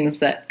these things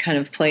that kind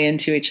of play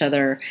into each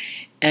other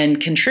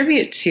and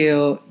contribute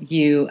to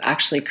you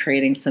actually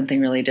creating something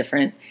really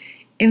different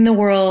in the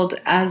world,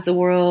 as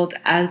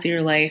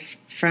your life,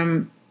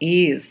 from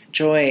ease,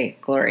 joy,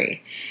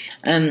 glory.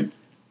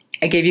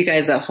 I gave you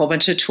guys a whole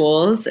bunch of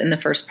tools in the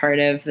first part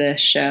of the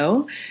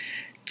show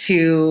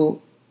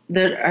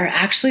that are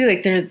actually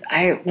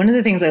one of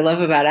the things I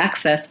love about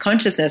Access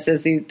Consciousness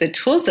is the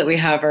tools that we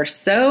have are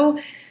so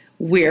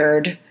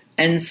weird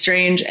and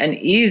strange and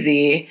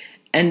easy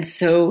and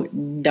so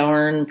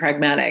darn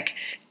pragmatic,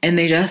 and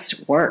they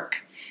just work.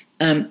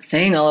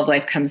 Saying all of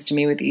life comes to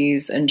me with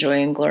ease and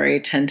joy and glory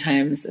 10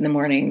 times in the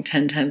morning,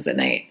 10 times at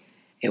night.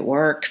 It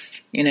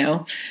works,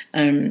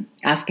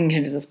 asking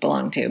who does this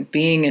belong to,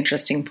 being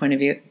interesting point of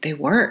view, they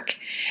work.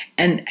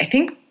 And I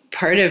think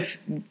part of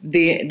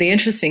the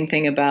interesting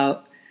thing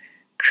about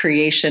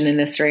creation in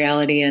this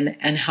reality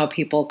and how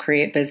people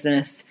create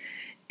business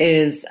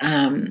is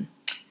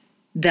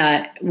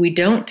that we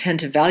don't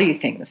tend to value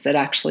things that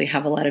actually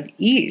have a lot of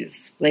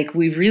ease. Like,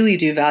 we really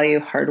do value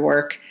hard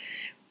work,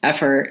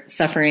 effort,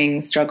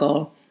 suffering,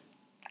 struggle.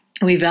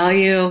 We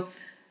value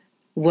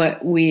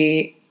what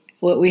we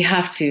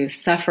have to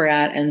suffer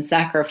at and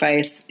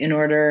sacrifice in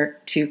order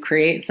to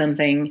create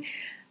something,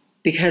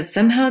 because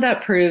somehow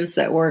that proves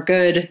that we're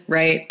good,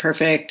 right,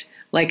 perfect,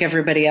 like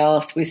everybody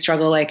else. We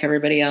struggle like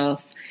everybody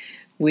else.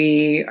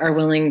 We are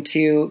willing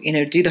to,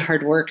 do the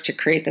hard work to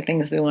create the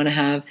things we want to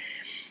have.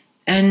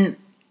 And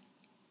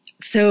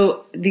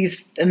so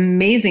these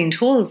amazing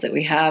tools that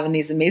we have and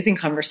these amazing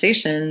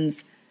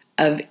conversations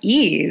of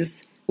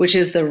ease, which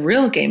is the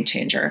real game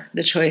changer,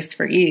 the choice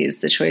for ease,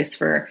 the choice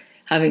for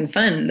having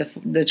fun,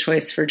 the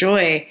choice for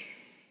joy,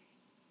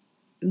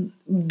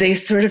 they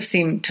sort of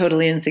seem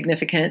totally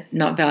insignificant,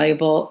 not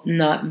valuable,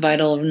 not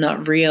vital,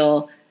 not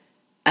real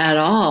at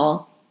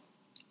all,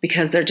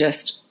 because they're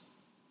just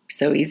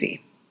so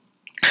easy.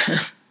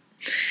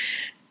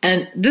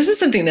 And this is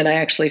something that I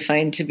actually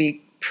find to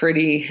be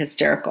pretty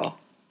hysterical.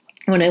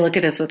 When I look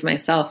at this with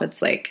myself,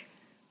 it's like,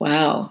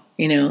 wow,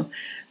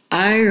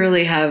 I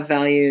really have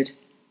valued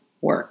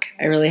work.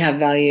 I really have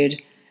valued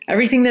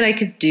everything that I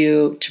could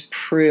do to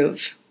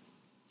prove,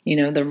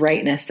 the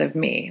rightness of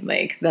me,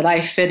 like that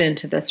I fit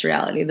into this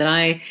reality, that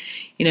I,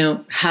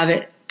 have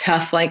it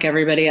tough like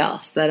everybody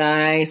else, that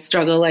I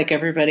struggle like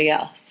everybody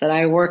else, that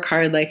I work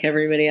hard like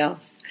everybody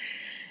else.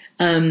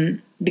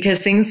 Because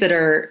things that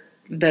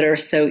are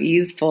so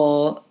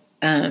easeful,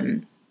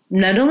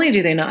 not only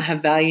do they not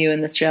have value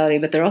in this reality,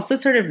 but they're also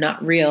sort of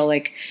not real.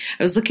 Like,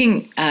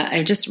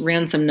 I just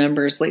ran some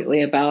numbers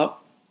lately about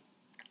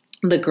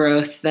the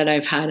growth that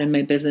I've had in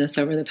my business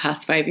over the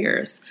past 5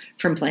 years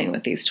from playing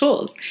with these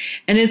tools.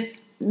 And it's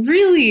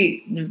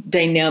really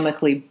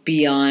dynamically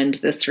beyond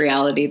this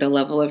reality, the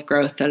level of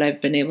growth that I've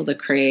been able to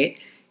create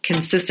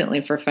consistently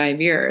for 5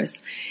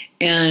 years.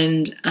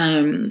 And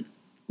and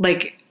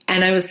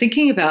I was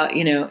thinking about,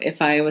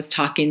 if I was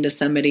talking to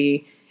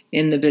somebody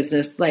in the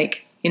business,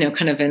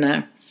 kind of in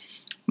a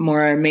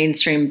more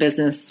mainstream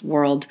business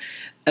world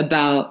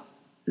about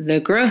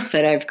the growth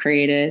that I've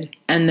created,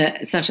 and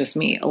that it's not just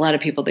me. A lot of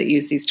people that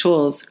use these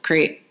tools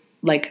create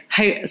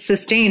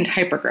sustained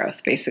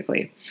hypergrowth,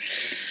 basically.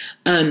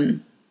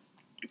 And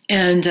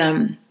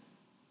I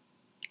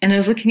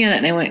was looking at it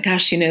and I went,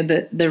 gosh,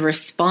 the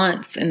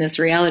response in this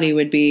reality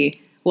would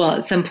be, well,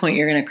 at some point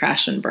you're going to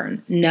crash and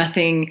burn.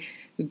 Nothing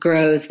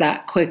grows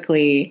that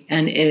quickly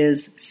and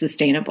is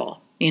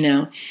sustainable.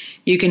 You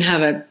can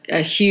have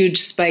a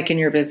huge spike in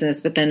your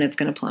business, but then it's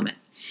going to plummet.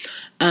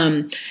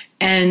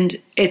 And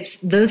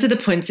those are the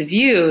points of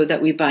view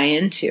that we buy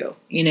into,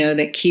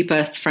 that keep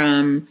us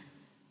from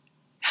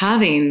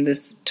having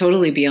this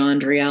totally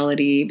beyond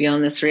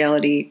this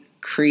reality,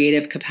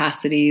 creative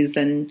capacities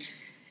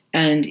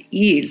and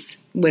ease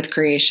with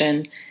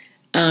creation.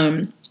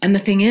 And the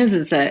thing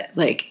is that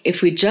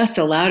if we just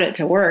allowed it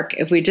to work,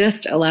 if we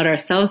just allowed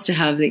ourselves to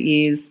have the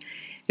ease,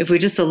 if we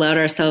just allowed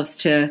ourselves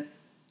to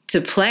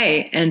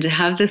play and to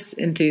have this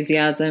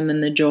enthusiasm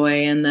and the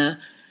joy and the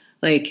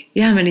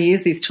I'm going to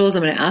use these tools.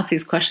 I'm going to ask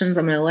these questions.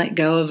 I'm going to let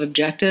go of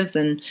objectives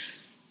and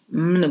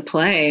I'm going to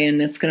play,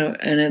 and it's going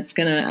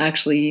to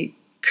actually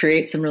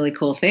create some really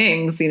cool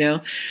things,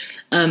 And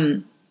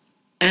I'm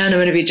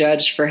going to be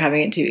judged for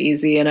having it too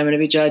easy, and I'm going to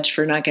be judged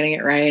for not getting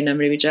it right, and I'm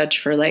going to be judged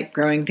for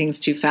growing things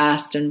too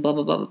fast and blah,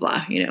 blah, blah,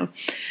 blah, blah,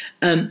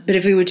 But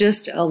if we would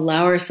just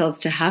allow ourselves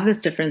to have this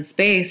different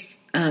space,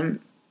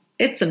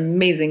 it's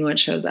amazing what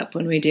shows up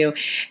when we do.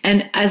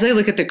 And as I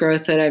look at the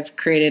growth that I've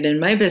created in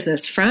my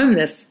business from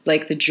this,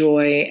 the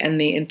joy and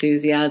the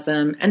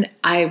enthusiasm, and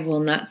I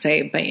will not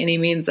say by any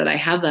means that I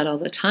have that all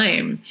the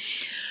time,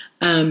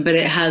 but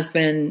it has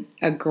been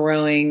a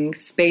growing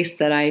space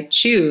that I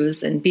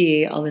choose and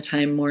be all the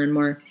time more and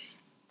more.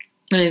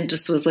 And I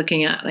just was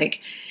looking at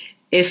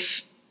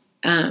if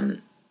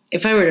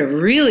if I were to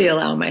really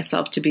allow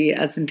myself to be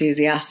as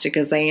enthusiastic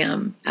as I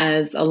am,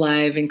 as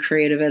alive and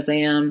creative as I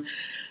am,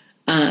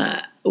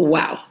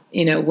 wow,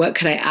 what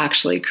could I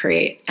actually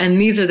create? And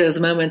these are those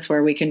moments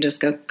where we can just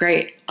go,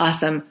 great,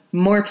 awesome,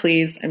 more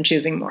please, I'm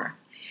choosing more.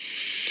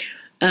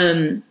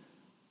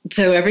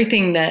 So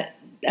everything that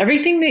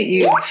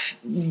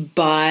you've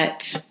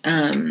bought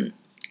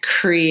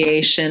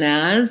creation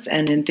as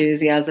and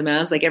enthusiasm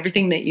as, like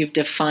everything that you've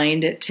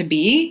defined it to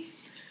be,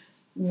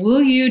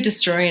 will you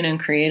destroy and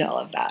uncreate all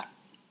of that?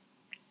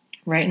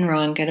 Right and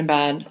wrong, good and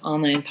bad, all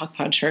nine, POC,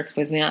 POD, shirts,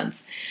 boys,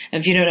 beyonds.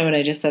 And if you don't know what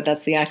I just said,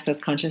 that's the Access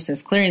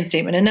Consciousness Clearing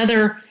Statement,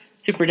 another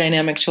super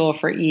dynamic tool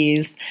for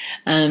ease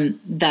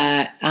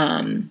that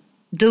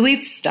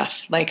deletes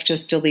stuff, like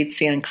just deletes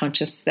the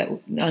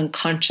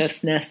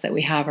unconsciousness that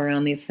we have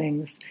around these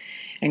things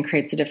and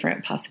creates a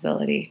different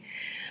possibility.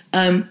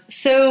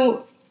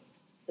 So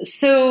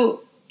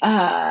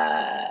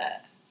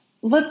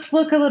let's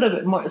look a little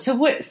bit more.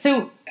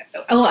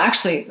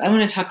 Actually, I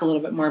want to talk a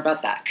little bit more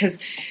about that, because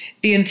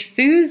the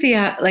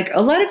enthusiasm, like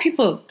a lot of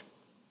people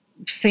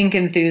think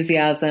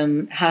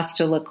enthusiasm has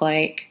to look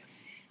like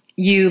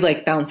you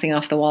like bouncing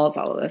off the walls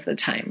all of the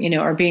time,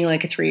 or being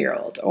like a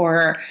 3-year-old,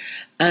 or,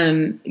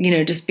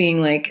 just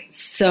being like,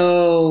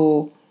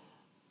 so,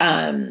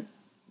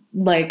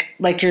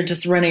 like you're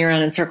just running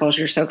around in circles.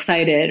 You're so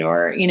excited,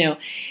 or,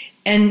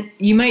 and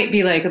you might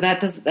be like,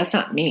 that's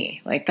not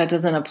me. Like that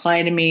doesn't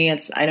apply to me.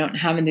 I don't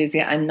have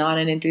enthusiasm. I'm not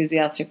an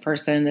enthusiastic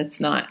person. This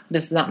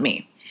is not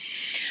me.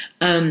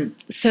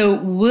 So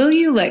will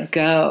you let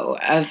go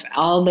of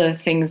all the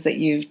things that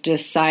you've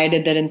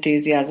decided that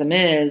enthusiasm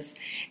is,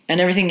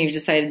 and everything you've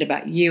decided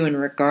about you in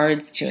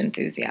regards to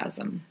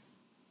enthusiasm?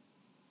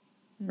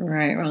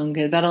 Right, wrong,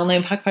 good, bad, all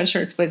nine, POC, POD,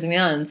 shirts, boys, and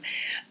beyonds.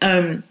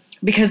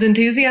 Because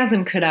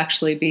enthusiasm could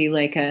actually be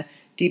like a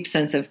deep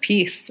sense of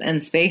peace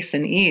and space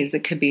and ease.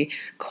 It could be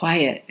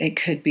quiet. It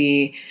could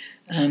be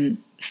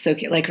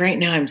like right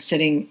now I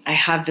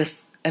have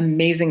this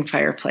amazing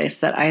fireplace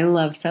that I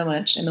love so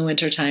much in the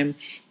wintertime.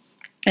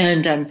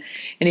 And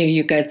any of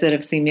you guys that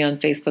have seen me on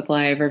Facebook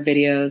Live or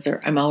videos,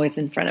 or I'm always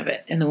in front of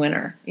it in the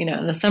winter.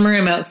 In the summer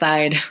I'm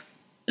outside.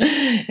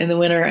 In the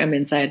winter I'm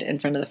inside in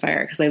front of the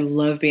fire, because I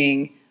love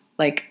being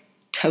like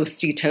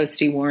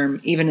toasty warm.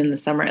 Even in the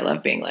summer I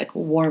love being like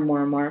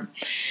warm.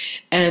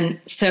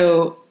 And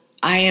so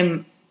I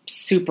am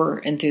super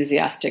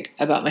enthusiastic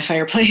about my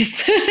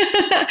fireplace.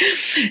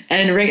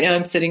 And right now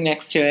I'm sitting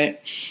next to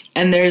it,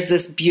 and there's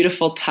this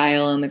beautiful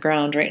tile on the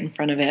ground right in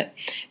front of it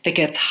that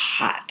gets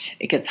hot.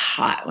 It gets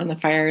hot when the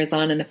fire is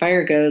on, and the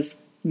fire goes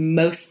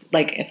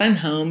like if I'm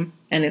home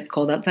and it's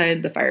cold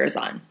outside, the fire is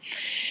on.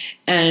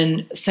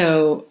 And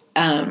so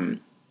one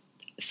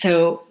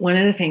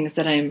of the things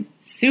that I'm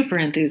super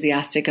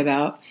enthusiastic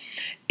about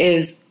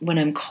is when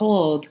I'm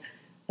cold,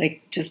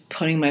 like just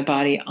putting my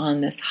body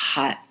on this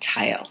hot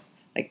tile,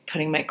 like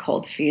putting my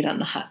cold feet on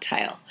the hot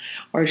tile,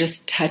 or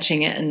just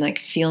touching it and like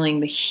feeling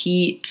the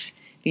heat,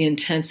 the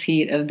intense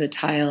heat of the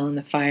tile and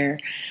the fire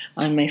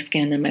on my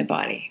skin and my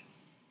body.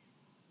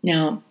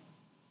 Now,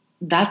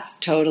 that's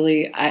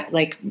totally,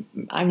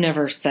 I've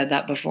never said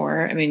that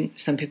before. I mean,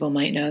 some people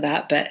might know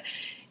that, but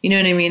you know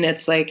what I mean?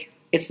 It's like,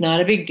 it's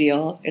not a big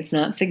deal. It's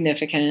not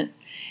significant.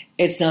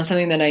 It's not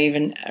something that I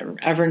even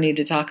ever need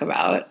to talk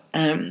about.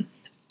 I'm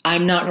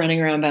not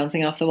running around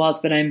bouncing off the walls,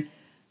 but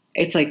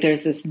it's like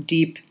there's this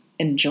deep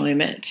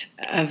enjoyment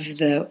of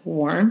the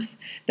warmth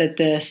that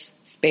this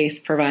space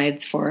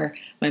provides for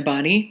my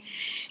body,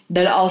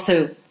 that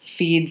also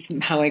feeds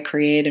how I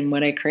create and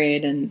what I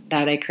create, and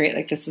that I create.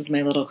 Like this is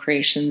my little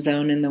creation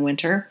zone in the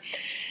winter.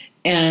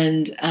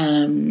 And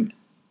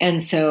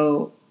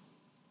so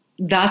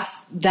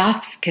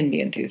that's can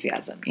be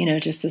enthusiasm,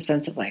 just the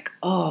sense of like,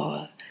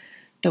 oh,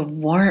 the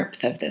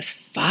warmth of this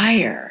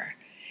fire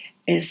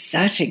is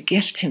such a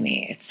gift to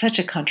me. It's such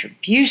a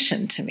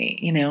contribution to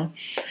me,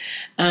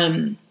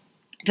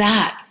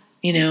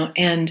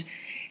 and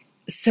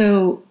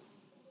so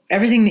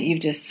everything that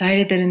you've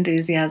decided that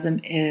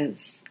enthusiasm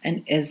is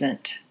and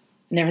isn't,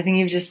 and everything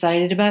you've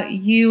decided about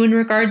you in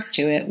regards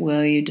to it,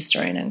 will you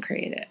destroy and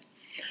uncreate it?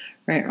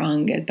 Right,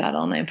 wrong, good, bad,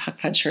 all nine, POC,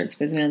 POD, shirts,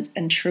 boys, and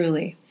and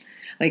truly,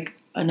 like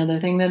another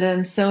thing that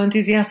I'm so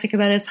enthusiastic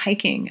about is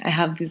hiking. I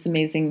have these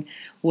amazing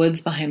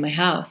woods behind my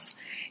house,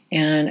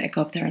 and I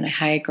go up there and I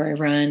hike or I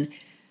run.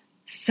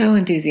 So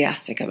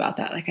enthusiastic about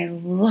that. Like I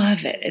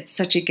love it. It's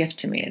such a gift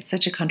to me. It's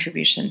such a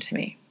contribution to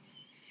me.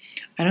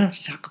 I don't have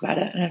to talk about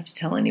it. I don't have to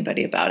tell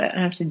anybody about it. I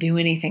don't have to do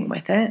anything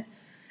with it.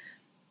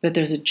 But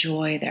there's a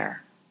joy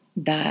there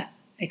that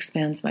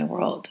expands my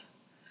world.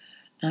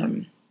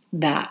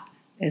 That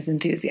is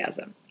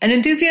enthusiasm. And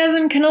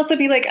enthusiasm can also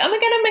be like, oh my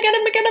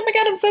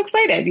God, I'm so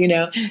excited.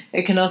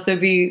 It can also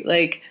be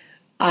like,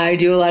 I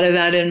do a lot of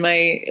that in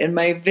my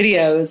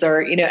videos,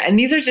 or, and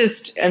these are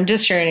I'm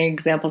just sharing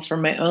examples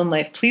from my own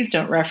life. Please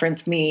don't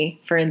reference me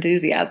for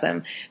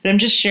enthusiasm, but I'm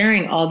just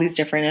sharing all these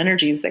different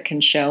energies that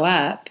can show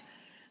up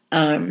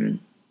when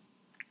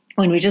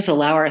we just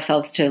allow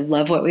ourselves to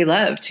love what we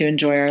love, to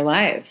enjoy our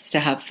lives, to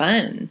have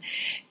fun.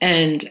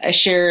 And I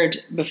shared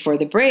before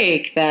the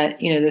break that,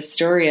 this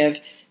story of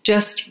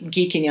just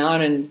geeking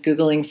out and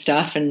Googling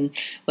stuff and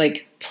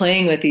like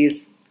playing with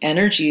these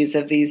energies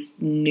of these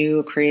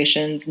new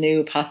creations,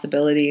 new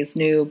possibilities,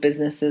 new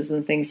businesses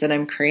and things that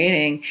I'm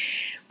creating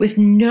with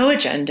no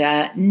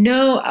agenda,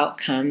 no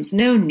outcomes,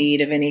 no need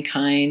of any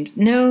kind,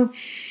 no,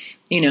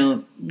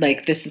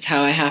 like this is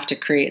how I have to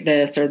create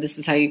this, or this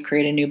is how you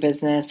create a new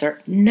business, or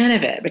none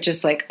of it, but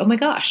just like, oh my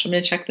gosh, I'm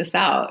going to check this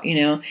out,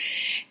 and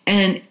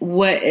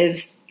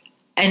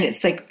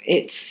it's like,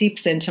 it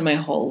seeps into my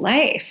whole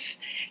life.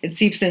 It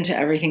seeps into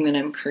everything that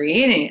I'm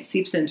creating. It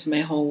seeps into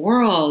my whole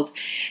world,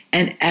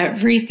 and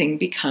everything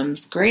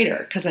becomes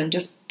greater because I'm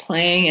just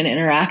playing and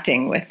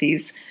interacting with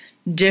these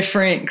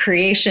different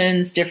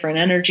creations, different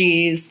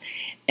energies,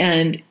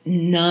 and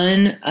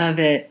none of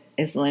it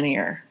is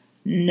linear.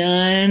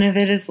 None of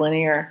it is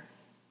linear.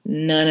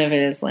 None of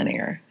it is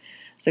linear.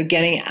 So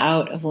getting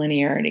out of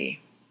linearity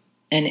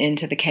and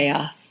into the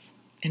chaos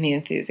and the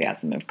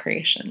enthusiasm of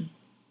creation.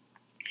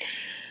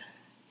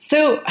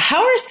 So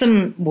how are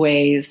some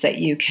ways that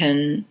you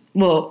can,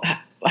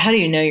 how do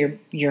you know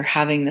you're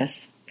having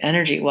this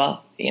energy?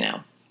 Well,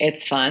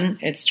 it's fun.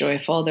 It's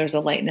joyful. There's a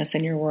lightness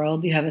in your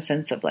world. You have a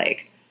sense of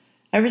like,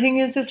 everything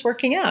is just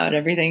working out.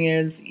 Everything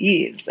is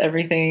ease.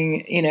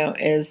 Everything,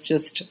 is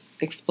just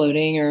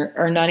exploding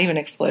or not even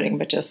exploding,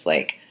 but just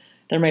like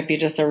there might be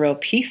just a real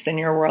peace in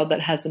your world that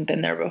hasn't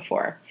been there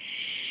before.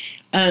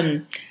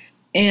 And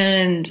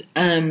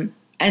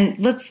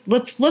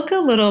let's look a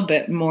little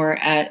bit more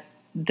at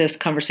this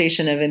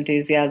conversation of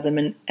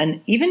enthusiasm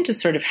and even just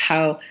sort of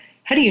how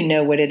do you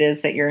know what it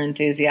is that you're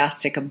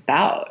enthusiastic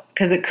about?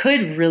 Because it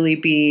could really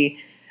be,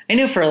 I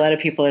know for a lot of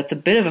people, it's a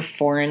bit of a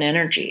foreign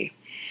energy.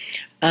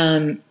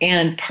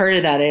 And part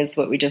of that is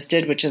what we just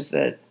did, which is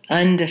the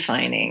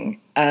undefining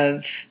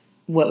of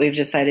what we've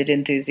decided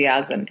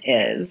enthusiasm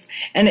is.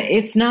 And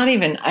it's not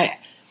even,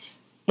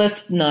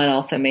 let's not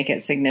also make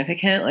it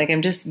significant. Like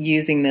I'm just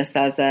using this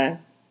as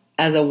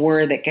a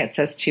word that gets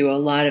us to a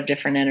lot of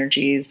different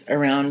energies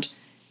around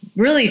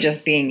really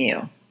just being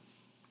you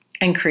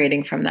and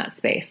creating from that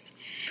space.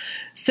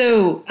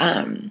 So,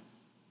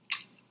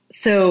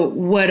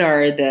 what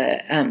are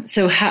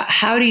the,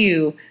 how do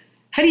you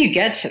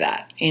get to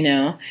that,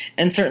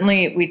 And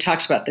certainly we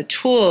talked about the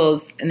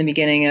tools in the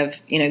beginning of,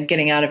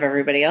 getting out of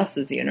everybody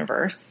else's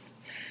universe,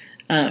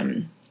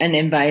 and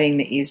inviting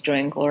the ease, joy,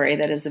 and glory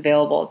that is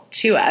available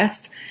to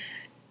us.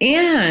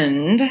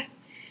 And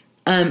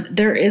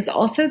there is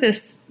also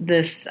this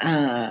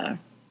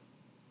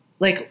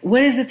like,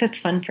 what is it that's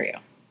fun for you,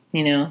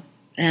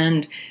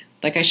 And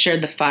like I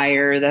shared the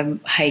fire, the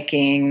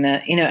hiking,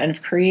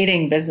 and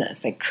creating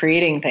business, like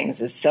creating things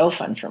is so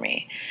fun for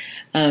me.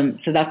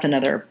 So that's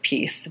another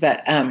piece.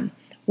 But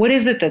what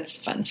is it that's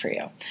fun for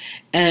you?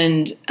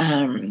 And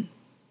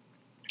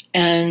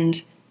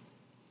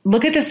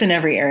look at this in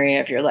every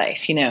area of your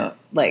life.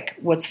 Like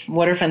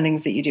what are fun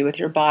things that you do with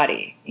your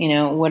body?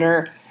 What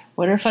are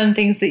fun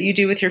things that you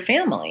do with your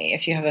family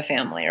if you have a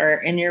family, or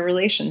in your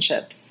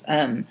relationships?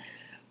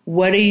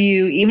 What do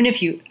you, even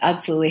if you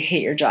absolutely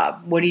hate your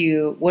job, what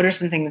are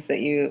some things that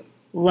you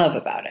love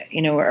about it?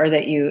 Or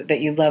that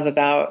you love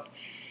about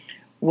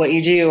what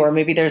you do, or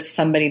maybe there's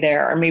somebody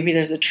there, or maybe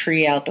there's a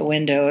tree out the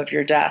window of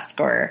your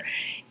desk, or,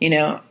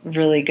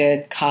 really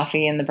good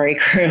coffee in the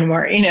break room,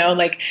 or,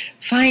 like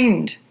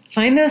find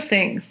those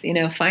things,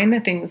 find the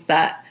things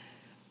that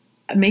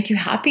make you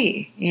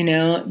happy,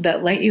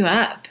 that light you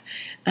up,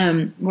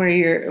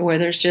 where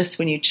there's just,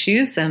 when you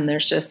choose them,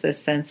 there's just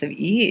this sense of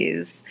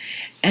ease,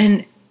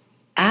 and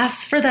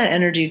ask for that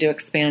energy to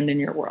expand in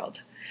your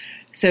world.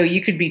 So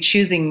you could be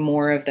choosing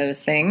more of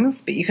those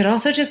things, but you could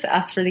also just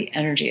ask for the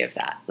energy of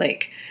that.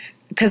 Like,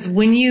 because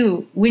when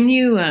you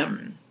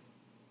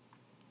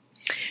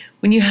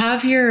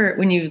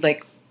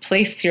like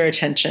place your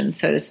attention,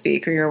 so to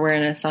speak, or your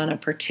awareness on a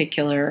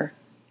particular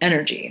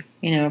energy,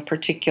 a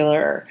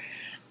particular,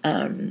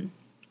 energy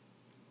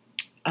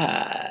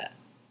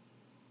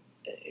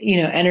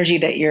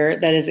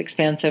that is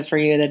expansive for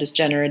you, that is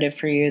generative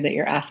for you, that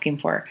you're asking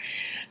for,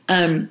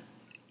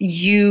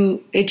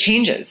 it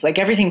changes, like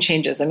everything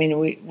changes. I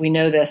mean, we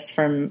know this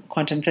from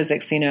quantum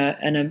physics,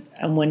 and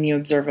when you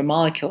observe a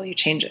molecule, you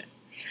change it.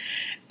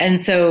 And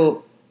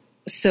so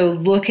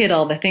look at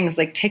all the things,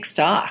 like take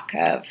stock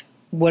of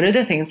what are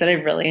the things that I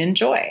really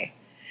enjoy?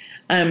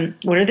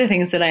 What are the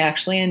things that I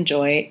actually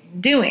enjoy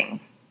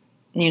doing,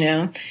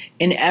 in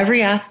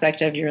every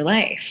aspect of your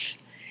life?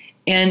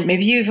 And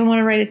maybe you even want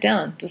to write it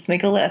down. Just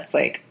make a list.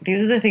 Like,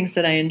 these are the things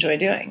that I enjoy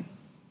doing.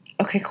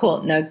 Okay,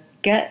 cool. Now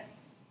get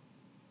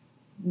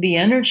the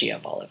energy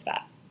of all of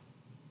that.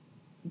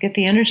 Get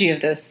the energy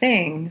of those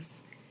things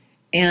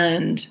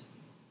and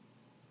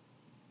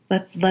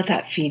let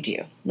that feed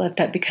you. Let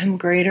that become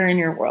greater in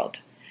your world.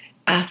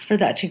 Ask for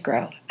that to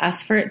grow.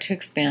 Ask for it to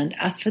expand.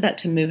 Ask for that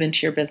to move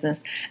into your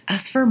business.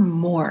 Ask for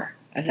more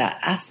of that.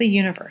 Ask the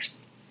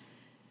universe,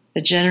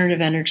 the generative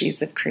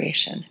energies of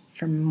creation,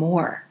 for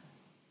more.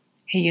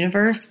 Hey,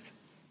 universe,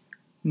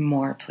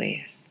 more,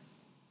 please.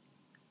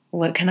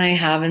 What can I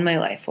have in my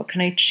life? What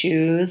can I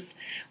choose?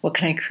 What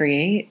can I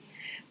create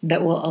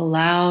that will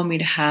allow me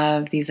to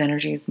have these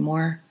energies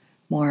more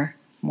more,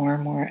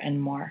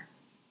 and more.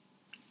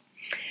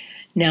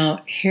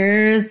 Now,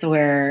 here's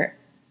where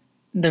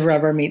the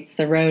rubber meets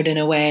the road in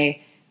a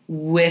way,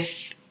 with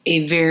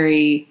a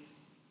very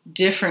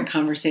different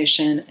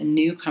conversation, a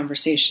new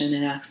conversation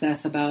in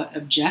Access about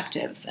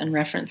objectives and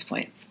reference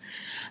points.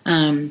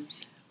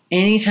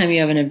 Anytime you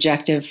have an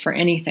objective for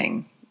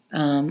anything,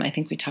 I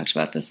think we talked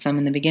about this some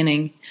in the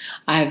beginning.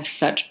 I have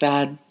such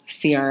bad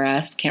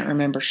CRS, can't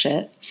remember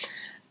shit,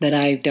 that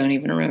I don't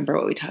even remember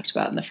what we talked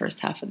about in the first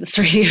half of this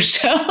radio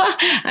show.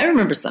 I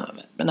remember some of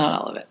it, but not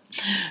all of it.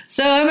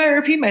 So I might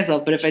repeat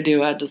myself, but if I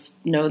do, I'll just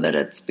know that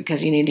it's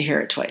because you need to hear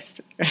it twice.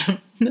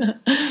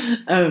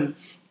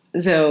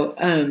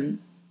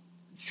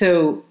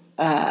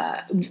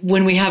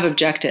 When we have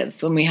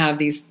objectives, when we have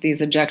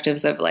these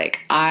objectives of like,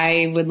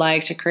 I would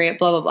like to create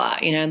blah, blah, blah,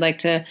 I'd like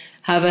to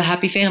have a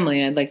happy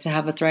family. I'd like to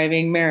have a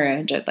thriving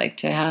marriage. I'd like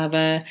to have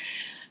a,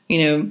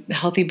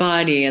 healthy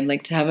body. I'd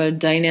like to have a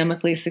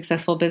dynamically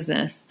successful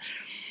business.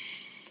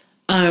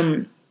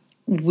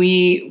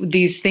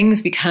 These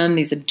things become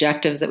these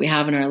objectives that we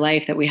have in our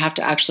life that we have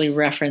to actually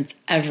reference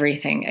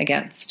everything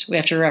against. We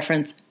have to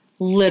reference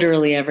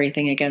literally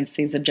everything against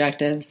these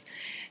objectives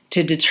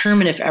to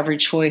determine if every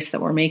choice that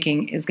we're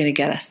making is going to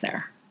get us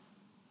there.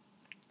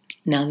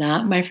 Now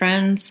that, my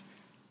friends,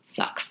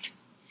 sucks.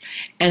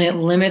 And it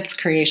limits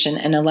creation.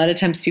 And a lot of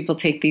times people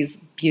take these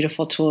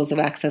beautiful tools of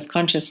Access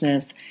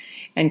Consciousness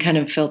and kind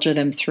of filter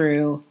them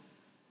through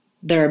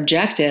their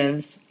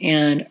objectives.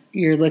 And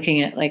you're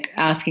looking at like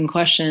asking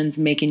questions,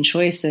 making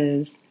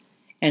choices,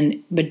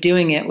 but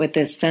doing it with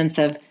this sense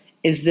of,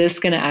 is this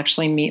going to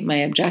actually meet my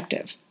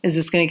objective? Is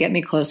this going to get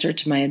me closer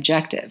to my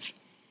objective?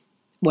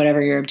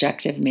 Whatever your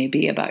objective may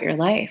be about your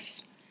life.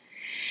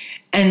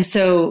 And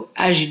so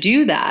as you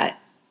do that,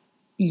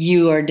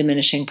 you are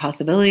diminishing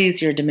possibilities.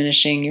 You're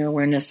diminishing your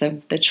awareness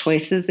of the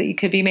choices that you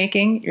could be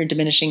making. You're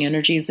diminishing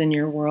energies in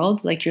your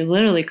world. Like you're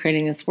literally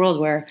creating this world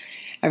where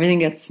everything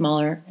gets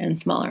smaller and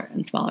smaller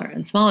and smaller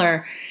and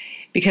smaller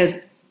because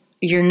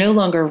you're no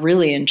longer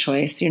really in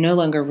choice. You're no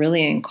longer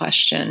really in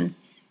question.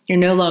 You're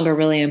no longer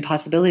really in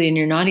possibility, and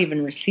you're not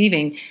even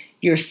receiving.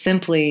 You're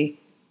simply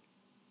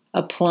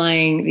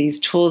applying these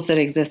tools that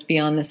exist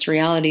beyond this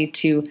reality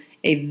to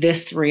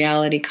this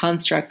reality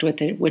construct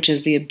with it, which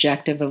is the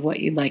objective of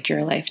what you'd like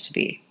your life to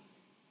be.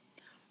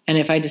 And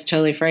if I just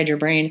totally fried your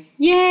brain,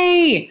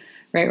 yay!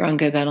 Right, wrong,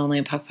 good, bad,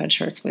 only, puck, punch,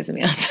 shorts, boys, and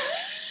meals.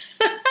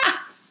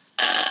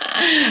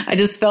 I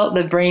just felt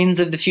the brains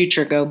of the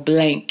future go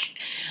blank.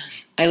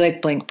 I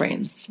like blank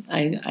brains.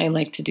 I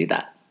like to do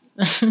that.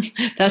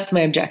 That's my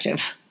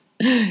objective.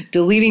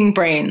 Deleting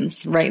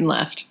brains right and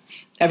left,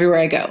 everywhere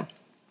I go.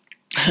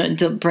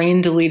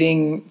 Brain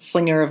deleting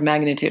slinger of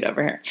magnitude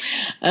over here.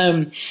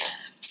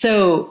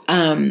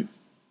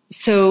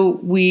 So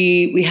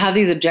we have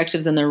these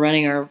objectives, and they're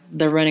running our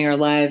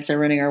lives, they're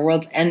running our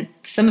worlds, and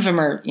some of them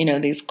are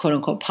these quote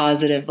unquote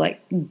positive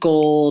like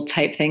goal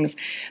type things,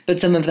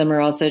 but some of them are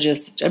also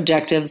just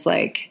objectives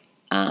like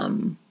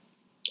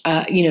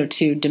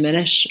to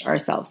diminish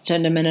ourselves, to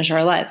diminish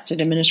our lives, to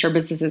diminish our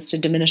businesses, to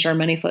diminish our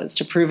money flows,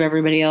 to prove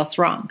everybody else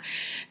wrong,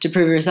 to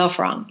prove yourself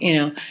wrong.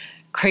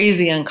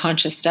 Crazy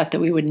unconscious stuff that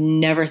we would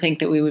never think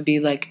that we would be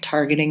like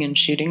targeting and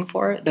shooting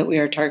for, that we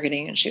are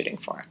targeting and shooting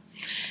for.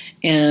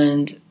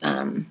 And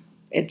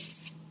it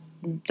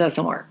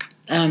doesn't work.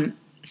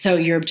 So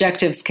your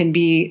objectives can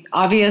be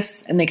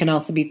obvious, and they can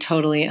also be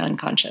totally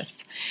unconscious,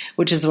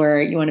 which is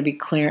where you want to be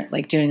clear,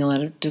 like doing a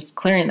lot of just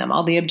clearing them.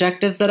 All the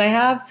objectives that I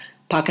have,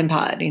 POC and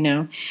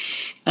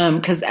POD,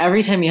 because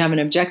every time you have an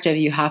objective,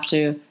 you're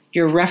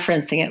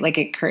referencing it, like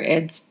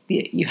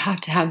you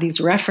have to have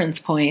these reference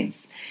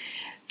points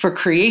for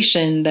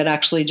creation that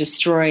actually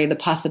destroy the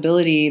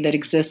possibility that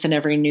exists in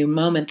every new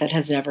moment that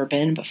has never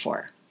been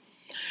before.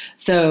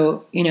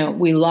 So,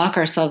 we lock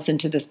ourselves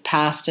into this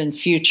past and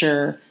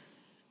future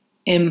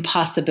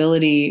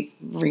impossibility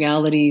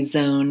reality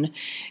zone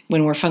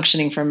when we're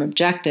functioning from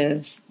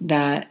objectives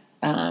that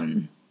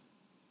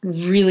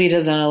really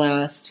doesn't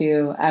allow us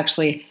to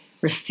actually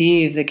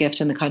receive the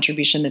gift and the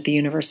contribution that the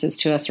universe is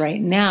to us right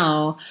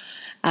now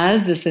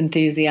as this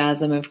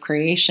enthusiasm of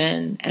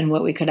creation and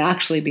what we could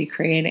actually be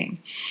creating.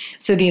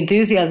 So the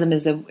enthusiasm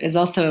is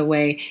also a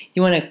way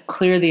you want to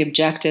clear the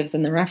objectives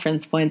and the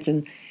reference points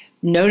and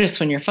notice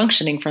when you're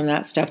functioning from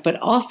that stuff, but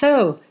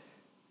also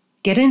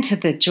get into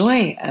the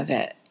joy of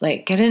it.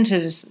 Like get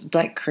into just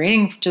like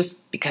creating just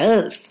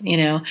because,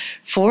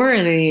 for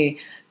the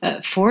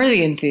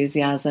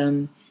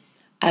enthusiasm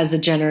as a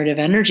generative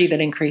energy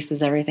that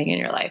increases everything in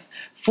your life,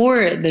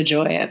 for the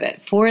joy of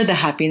it, for the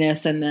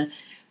happiness and the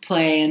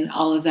play and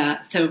all of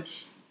that.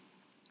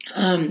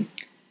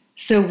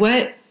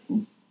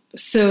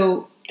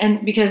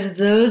 And because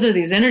those are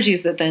these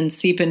energies that then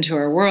seep into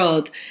our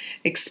world,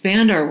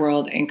 expand our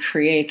world, and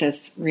create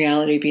this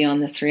reality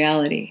beyond this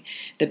reality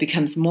that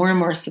becomes more and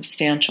more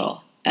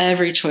substantial.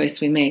 Every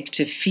choice we make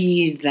to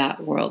feed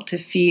that world, to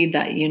feed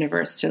that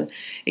universe, to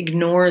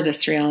ignore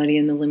this reality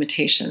and the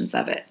limitations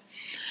of it.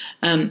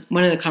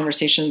 one of the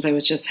conversations I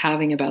was just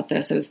having about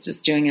this, I was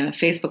just doing a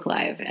Facebook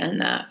Live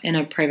and in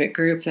a private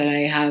group that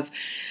I have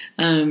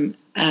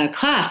a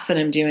class that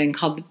I'm doing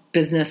called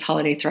Business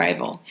Holiday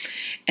Thrival.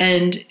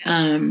 And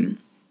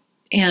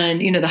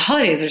the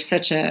holidays are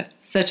such a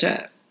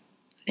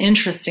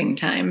interesting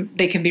time.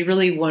 They can be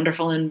really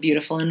wonderful and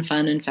beautiful and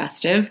fun and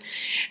festive.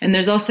 And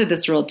there's also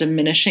this real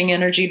diminishing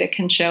energy that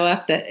can show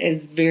up that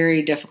is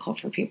very difficult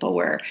for people,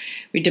 where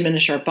we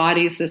diminish our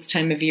bodies this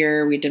time of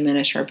year, we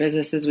diminish our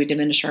businesses, we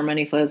diminish our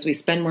money flows, we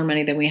spend more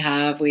money than we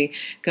have, we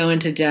go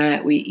into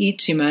debt, we eat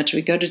too much,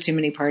 we go to too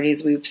many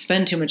parties, we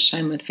spend too much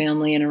time with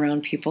family and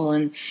around people,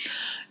 and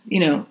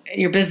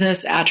your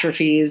business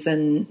atrophies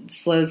and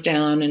slows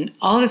down and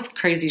all this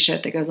crazy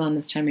shit that goes on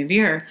this time of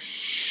year.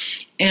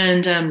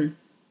 And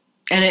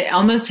it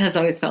almost has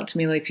always felt to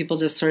me like people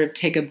just sort of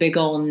take a big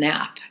old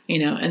nap,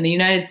 In the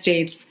United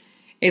States,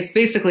 it's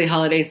basically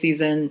holiday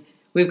season.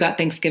 We've got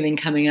Thanksgiving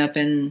coming up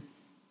in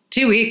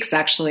 2 weeks,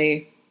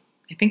 actually.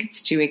 I think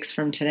it's 2 weeks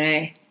from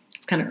today.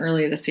 It's kind of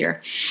early this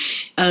year.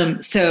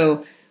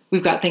 So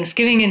we've got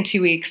Thanksgiving in 2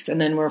 weeks,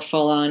 and then we're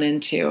full on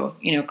into,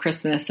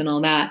 Christmas and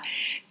all that.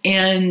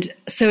 And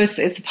so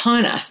it's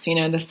upon us,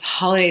 this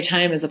holiday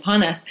time is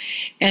upon us.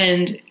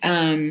 And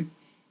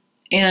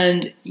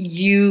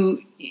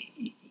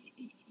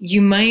you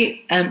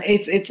might,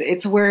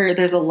 it's where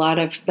there's a lot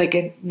of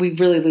we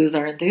really lose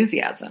our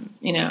enthusiasm,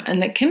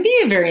 and that can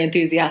be a very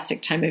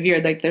enthusiastic time of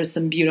year. Like there's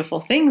some beautiful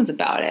things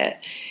about it.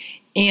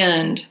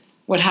 And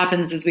what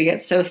happens is we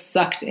get so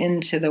sucked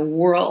into the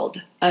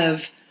world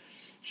of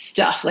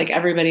stuff, like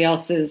everybody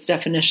else's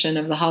definition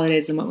of the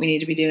holidays and what we need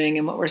to be doing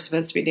and what we're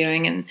supposed to be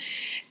doing.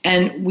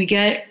 And we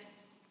get,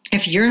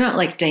 if you're not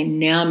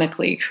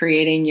dynamically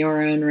creating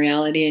your own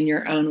reality and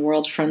your own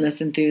world from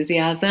this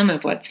enthusiasm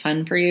of what's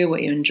fun for you,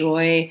 what you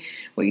enjoy,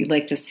 what you'd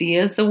like to see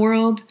as the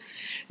world,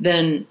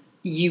 then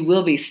you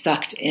will be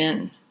sucked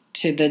in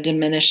to the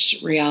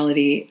diminished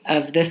reality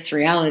of this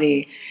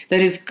reality that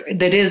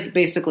is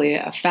basically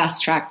a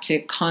fast track to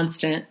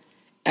constant,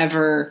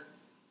 ever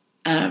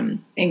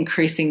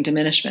increasing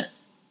diminishment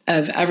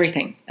of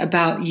everything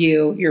about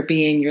you, your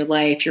being, your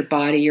life, your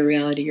body, your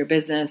reality, your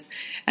business,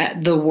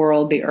 the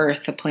world, the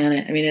earth, the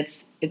planet. I mean,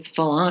 it's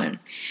full on.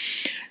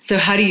 So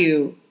how do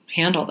you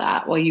handle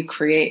that? Well, you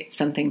create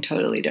something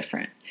totally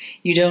different.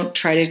 You don't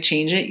try to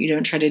change it. You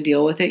don't try to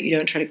deal with it. You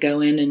don't try to go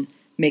in and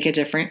make it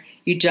different.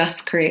 You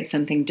just create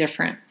something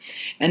different.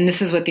 And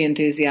this is what the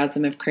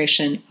enthusiasm of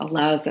creation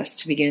allows us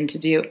to begin to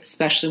do,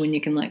 especially when you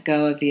can let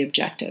go of the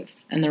objectives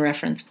and the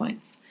reference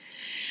points.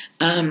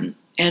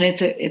 And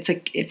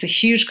it's a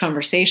huge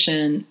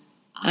conversation.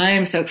 I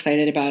am so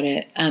excited about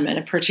it.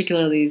 And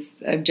particularly these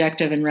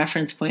objective and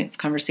reference points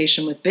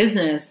conversation with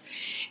business,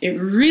 it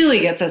really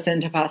gets us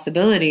into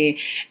possibility.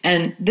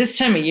 And this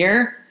time of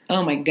year,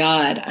 oh my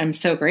God, I'm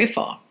so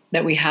grateful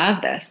that we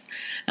have this.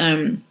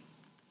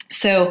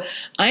 So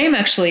I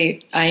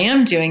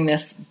am doing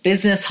this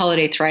Business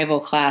Holiday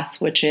Thrival class,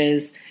 which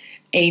is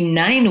a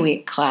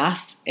 9-week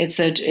class. It's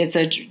a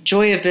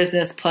Joy of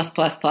Business plus.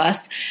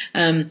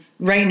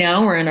 Right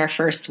now we're in our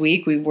first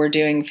week. We're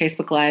doing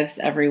Facebook Lives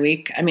every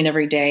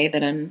day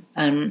that I'm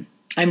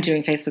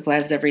doing Facebook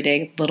Lives every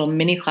day, little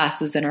mini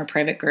classes in our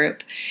private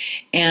group.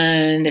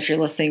 And if you're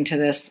listening to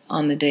this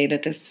on the day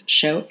that this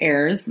show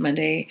airs,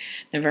 Monday,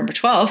 November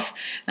 12th,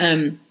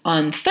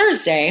 on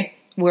Thursday,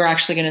 we're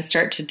actually going to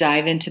start to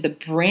dive into the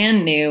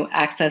brand new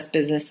Access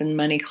Business and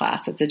Money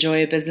class. It's a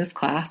Joy of Business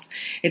class.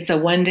 It's a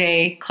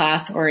 1-day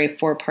class or a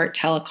 4-part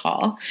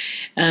telecall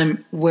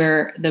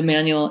where the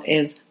manual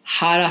is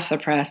hot off the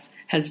press,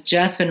 has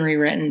just been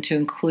rewritten to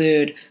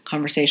include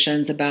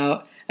conversations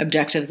about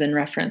objectives and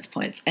reference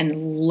points,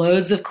 and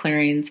loads of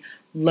clearings,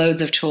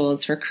 loads of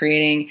tools for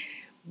creating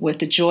with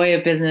the joy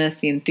of business,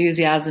 the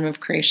enthusiasm of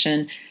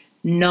creation,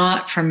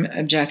 not from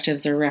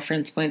objectives or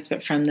reference points,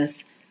 but from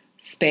this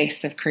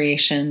space of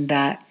creation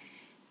that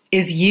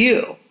is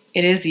you.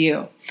 It is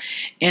you.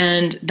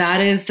 And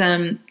that is,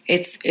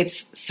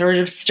 it's sort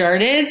of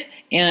started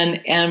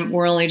and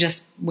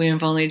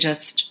we've only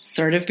just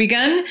sort of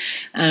begun.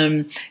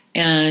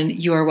 And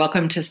you are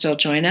welcome to still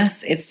join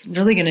us. It's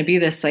really going to be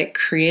this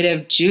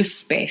creative juice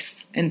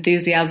space,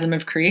 enthusiasm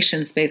of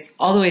creation space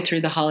all the way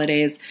through the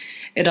holidays.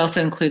 It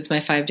also includes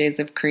my 5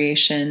 days of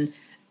creation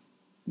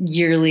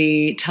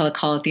yearly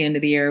telecall at the end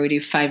of the year. We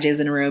do 5 days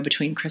in a row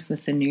between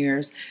Christmas and New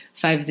Year's,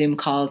 5 Zoom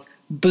calls.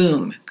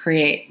 Boom,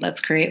 create,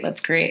 let's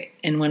create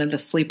in one of the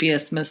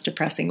sleepiest, most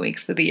depressing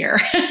weeks of the year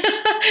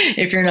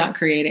if you're not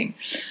creating.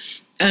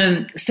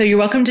 So you're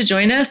welcome to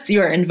join us.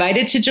 You are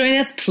invited to join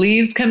us.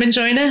 Please come and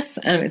join us.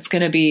 It's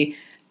going to be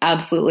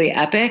absolutely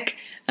epic.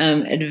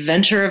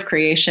 Adventure of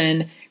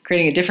creation,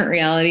 creating a different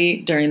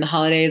reality during the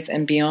holidays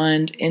and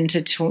beyond into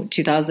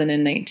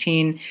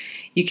 2019.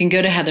 You can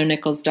go to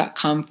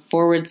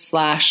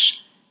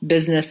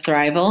heathernichols.com/business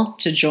thrival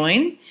to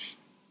join.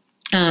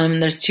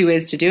 There's 2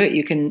 ways to do it.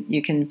 You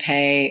can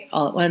pay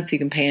all at once. You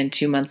can pay in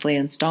 2 monthly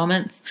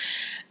installments.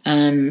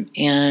 And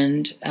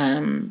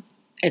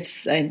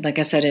it's like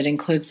I said, it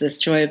includes this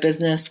Joy of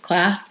Business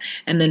class,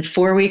 and then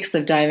 4 weeks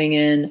of diving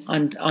in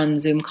on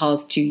Zoom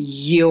calls to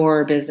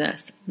your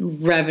business,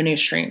 revenue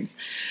streams,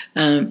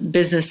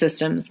 business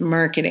systems,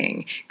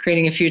 marketing,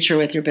 creating a future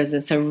with your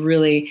business. So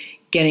really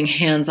getting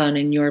hands-on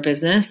in your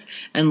business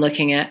and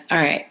looking at, all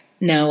right,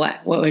 now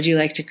what? What would you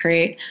like to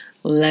create?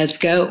 Let's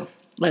go.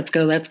 Let's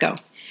go. Let's go.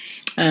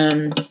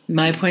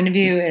 My point of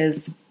view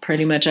is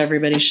pretty much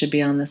everybody should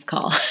be on this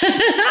call.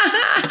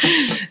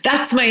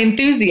 That's my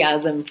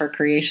enthusiasm for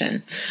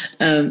creation.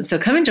 So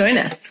come and join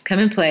us. Come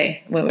and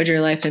play. What would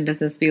your life and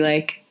business be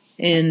like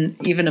in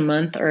even a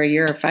month or a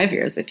year or 5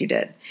 years if you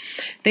did?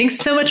 Thanks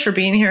so much for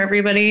being here,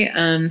 everybody.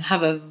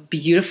 Have a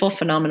beautiful,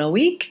 phenomenal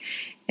week,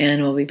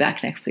 and we'll be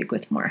back next week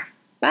with more.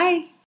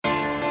 Bye.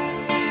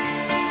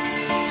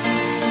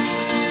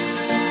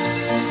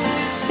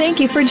 Thank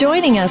you for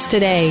joining us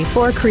today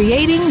for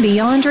Creating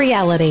Beyond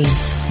Reality.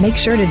 Make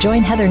sure to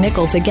join Heather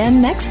Nichols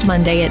again next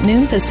Monday at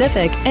noon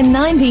Pacific and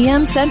 9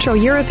 p.m. Central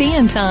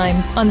European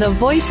Time on the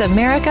Voice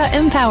America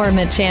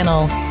Empowerment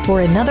Channel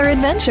for another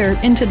adventure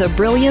into the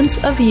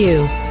brilliance of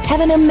you. Have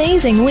an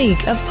amazing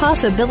week of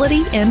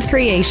possibility and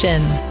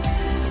creation.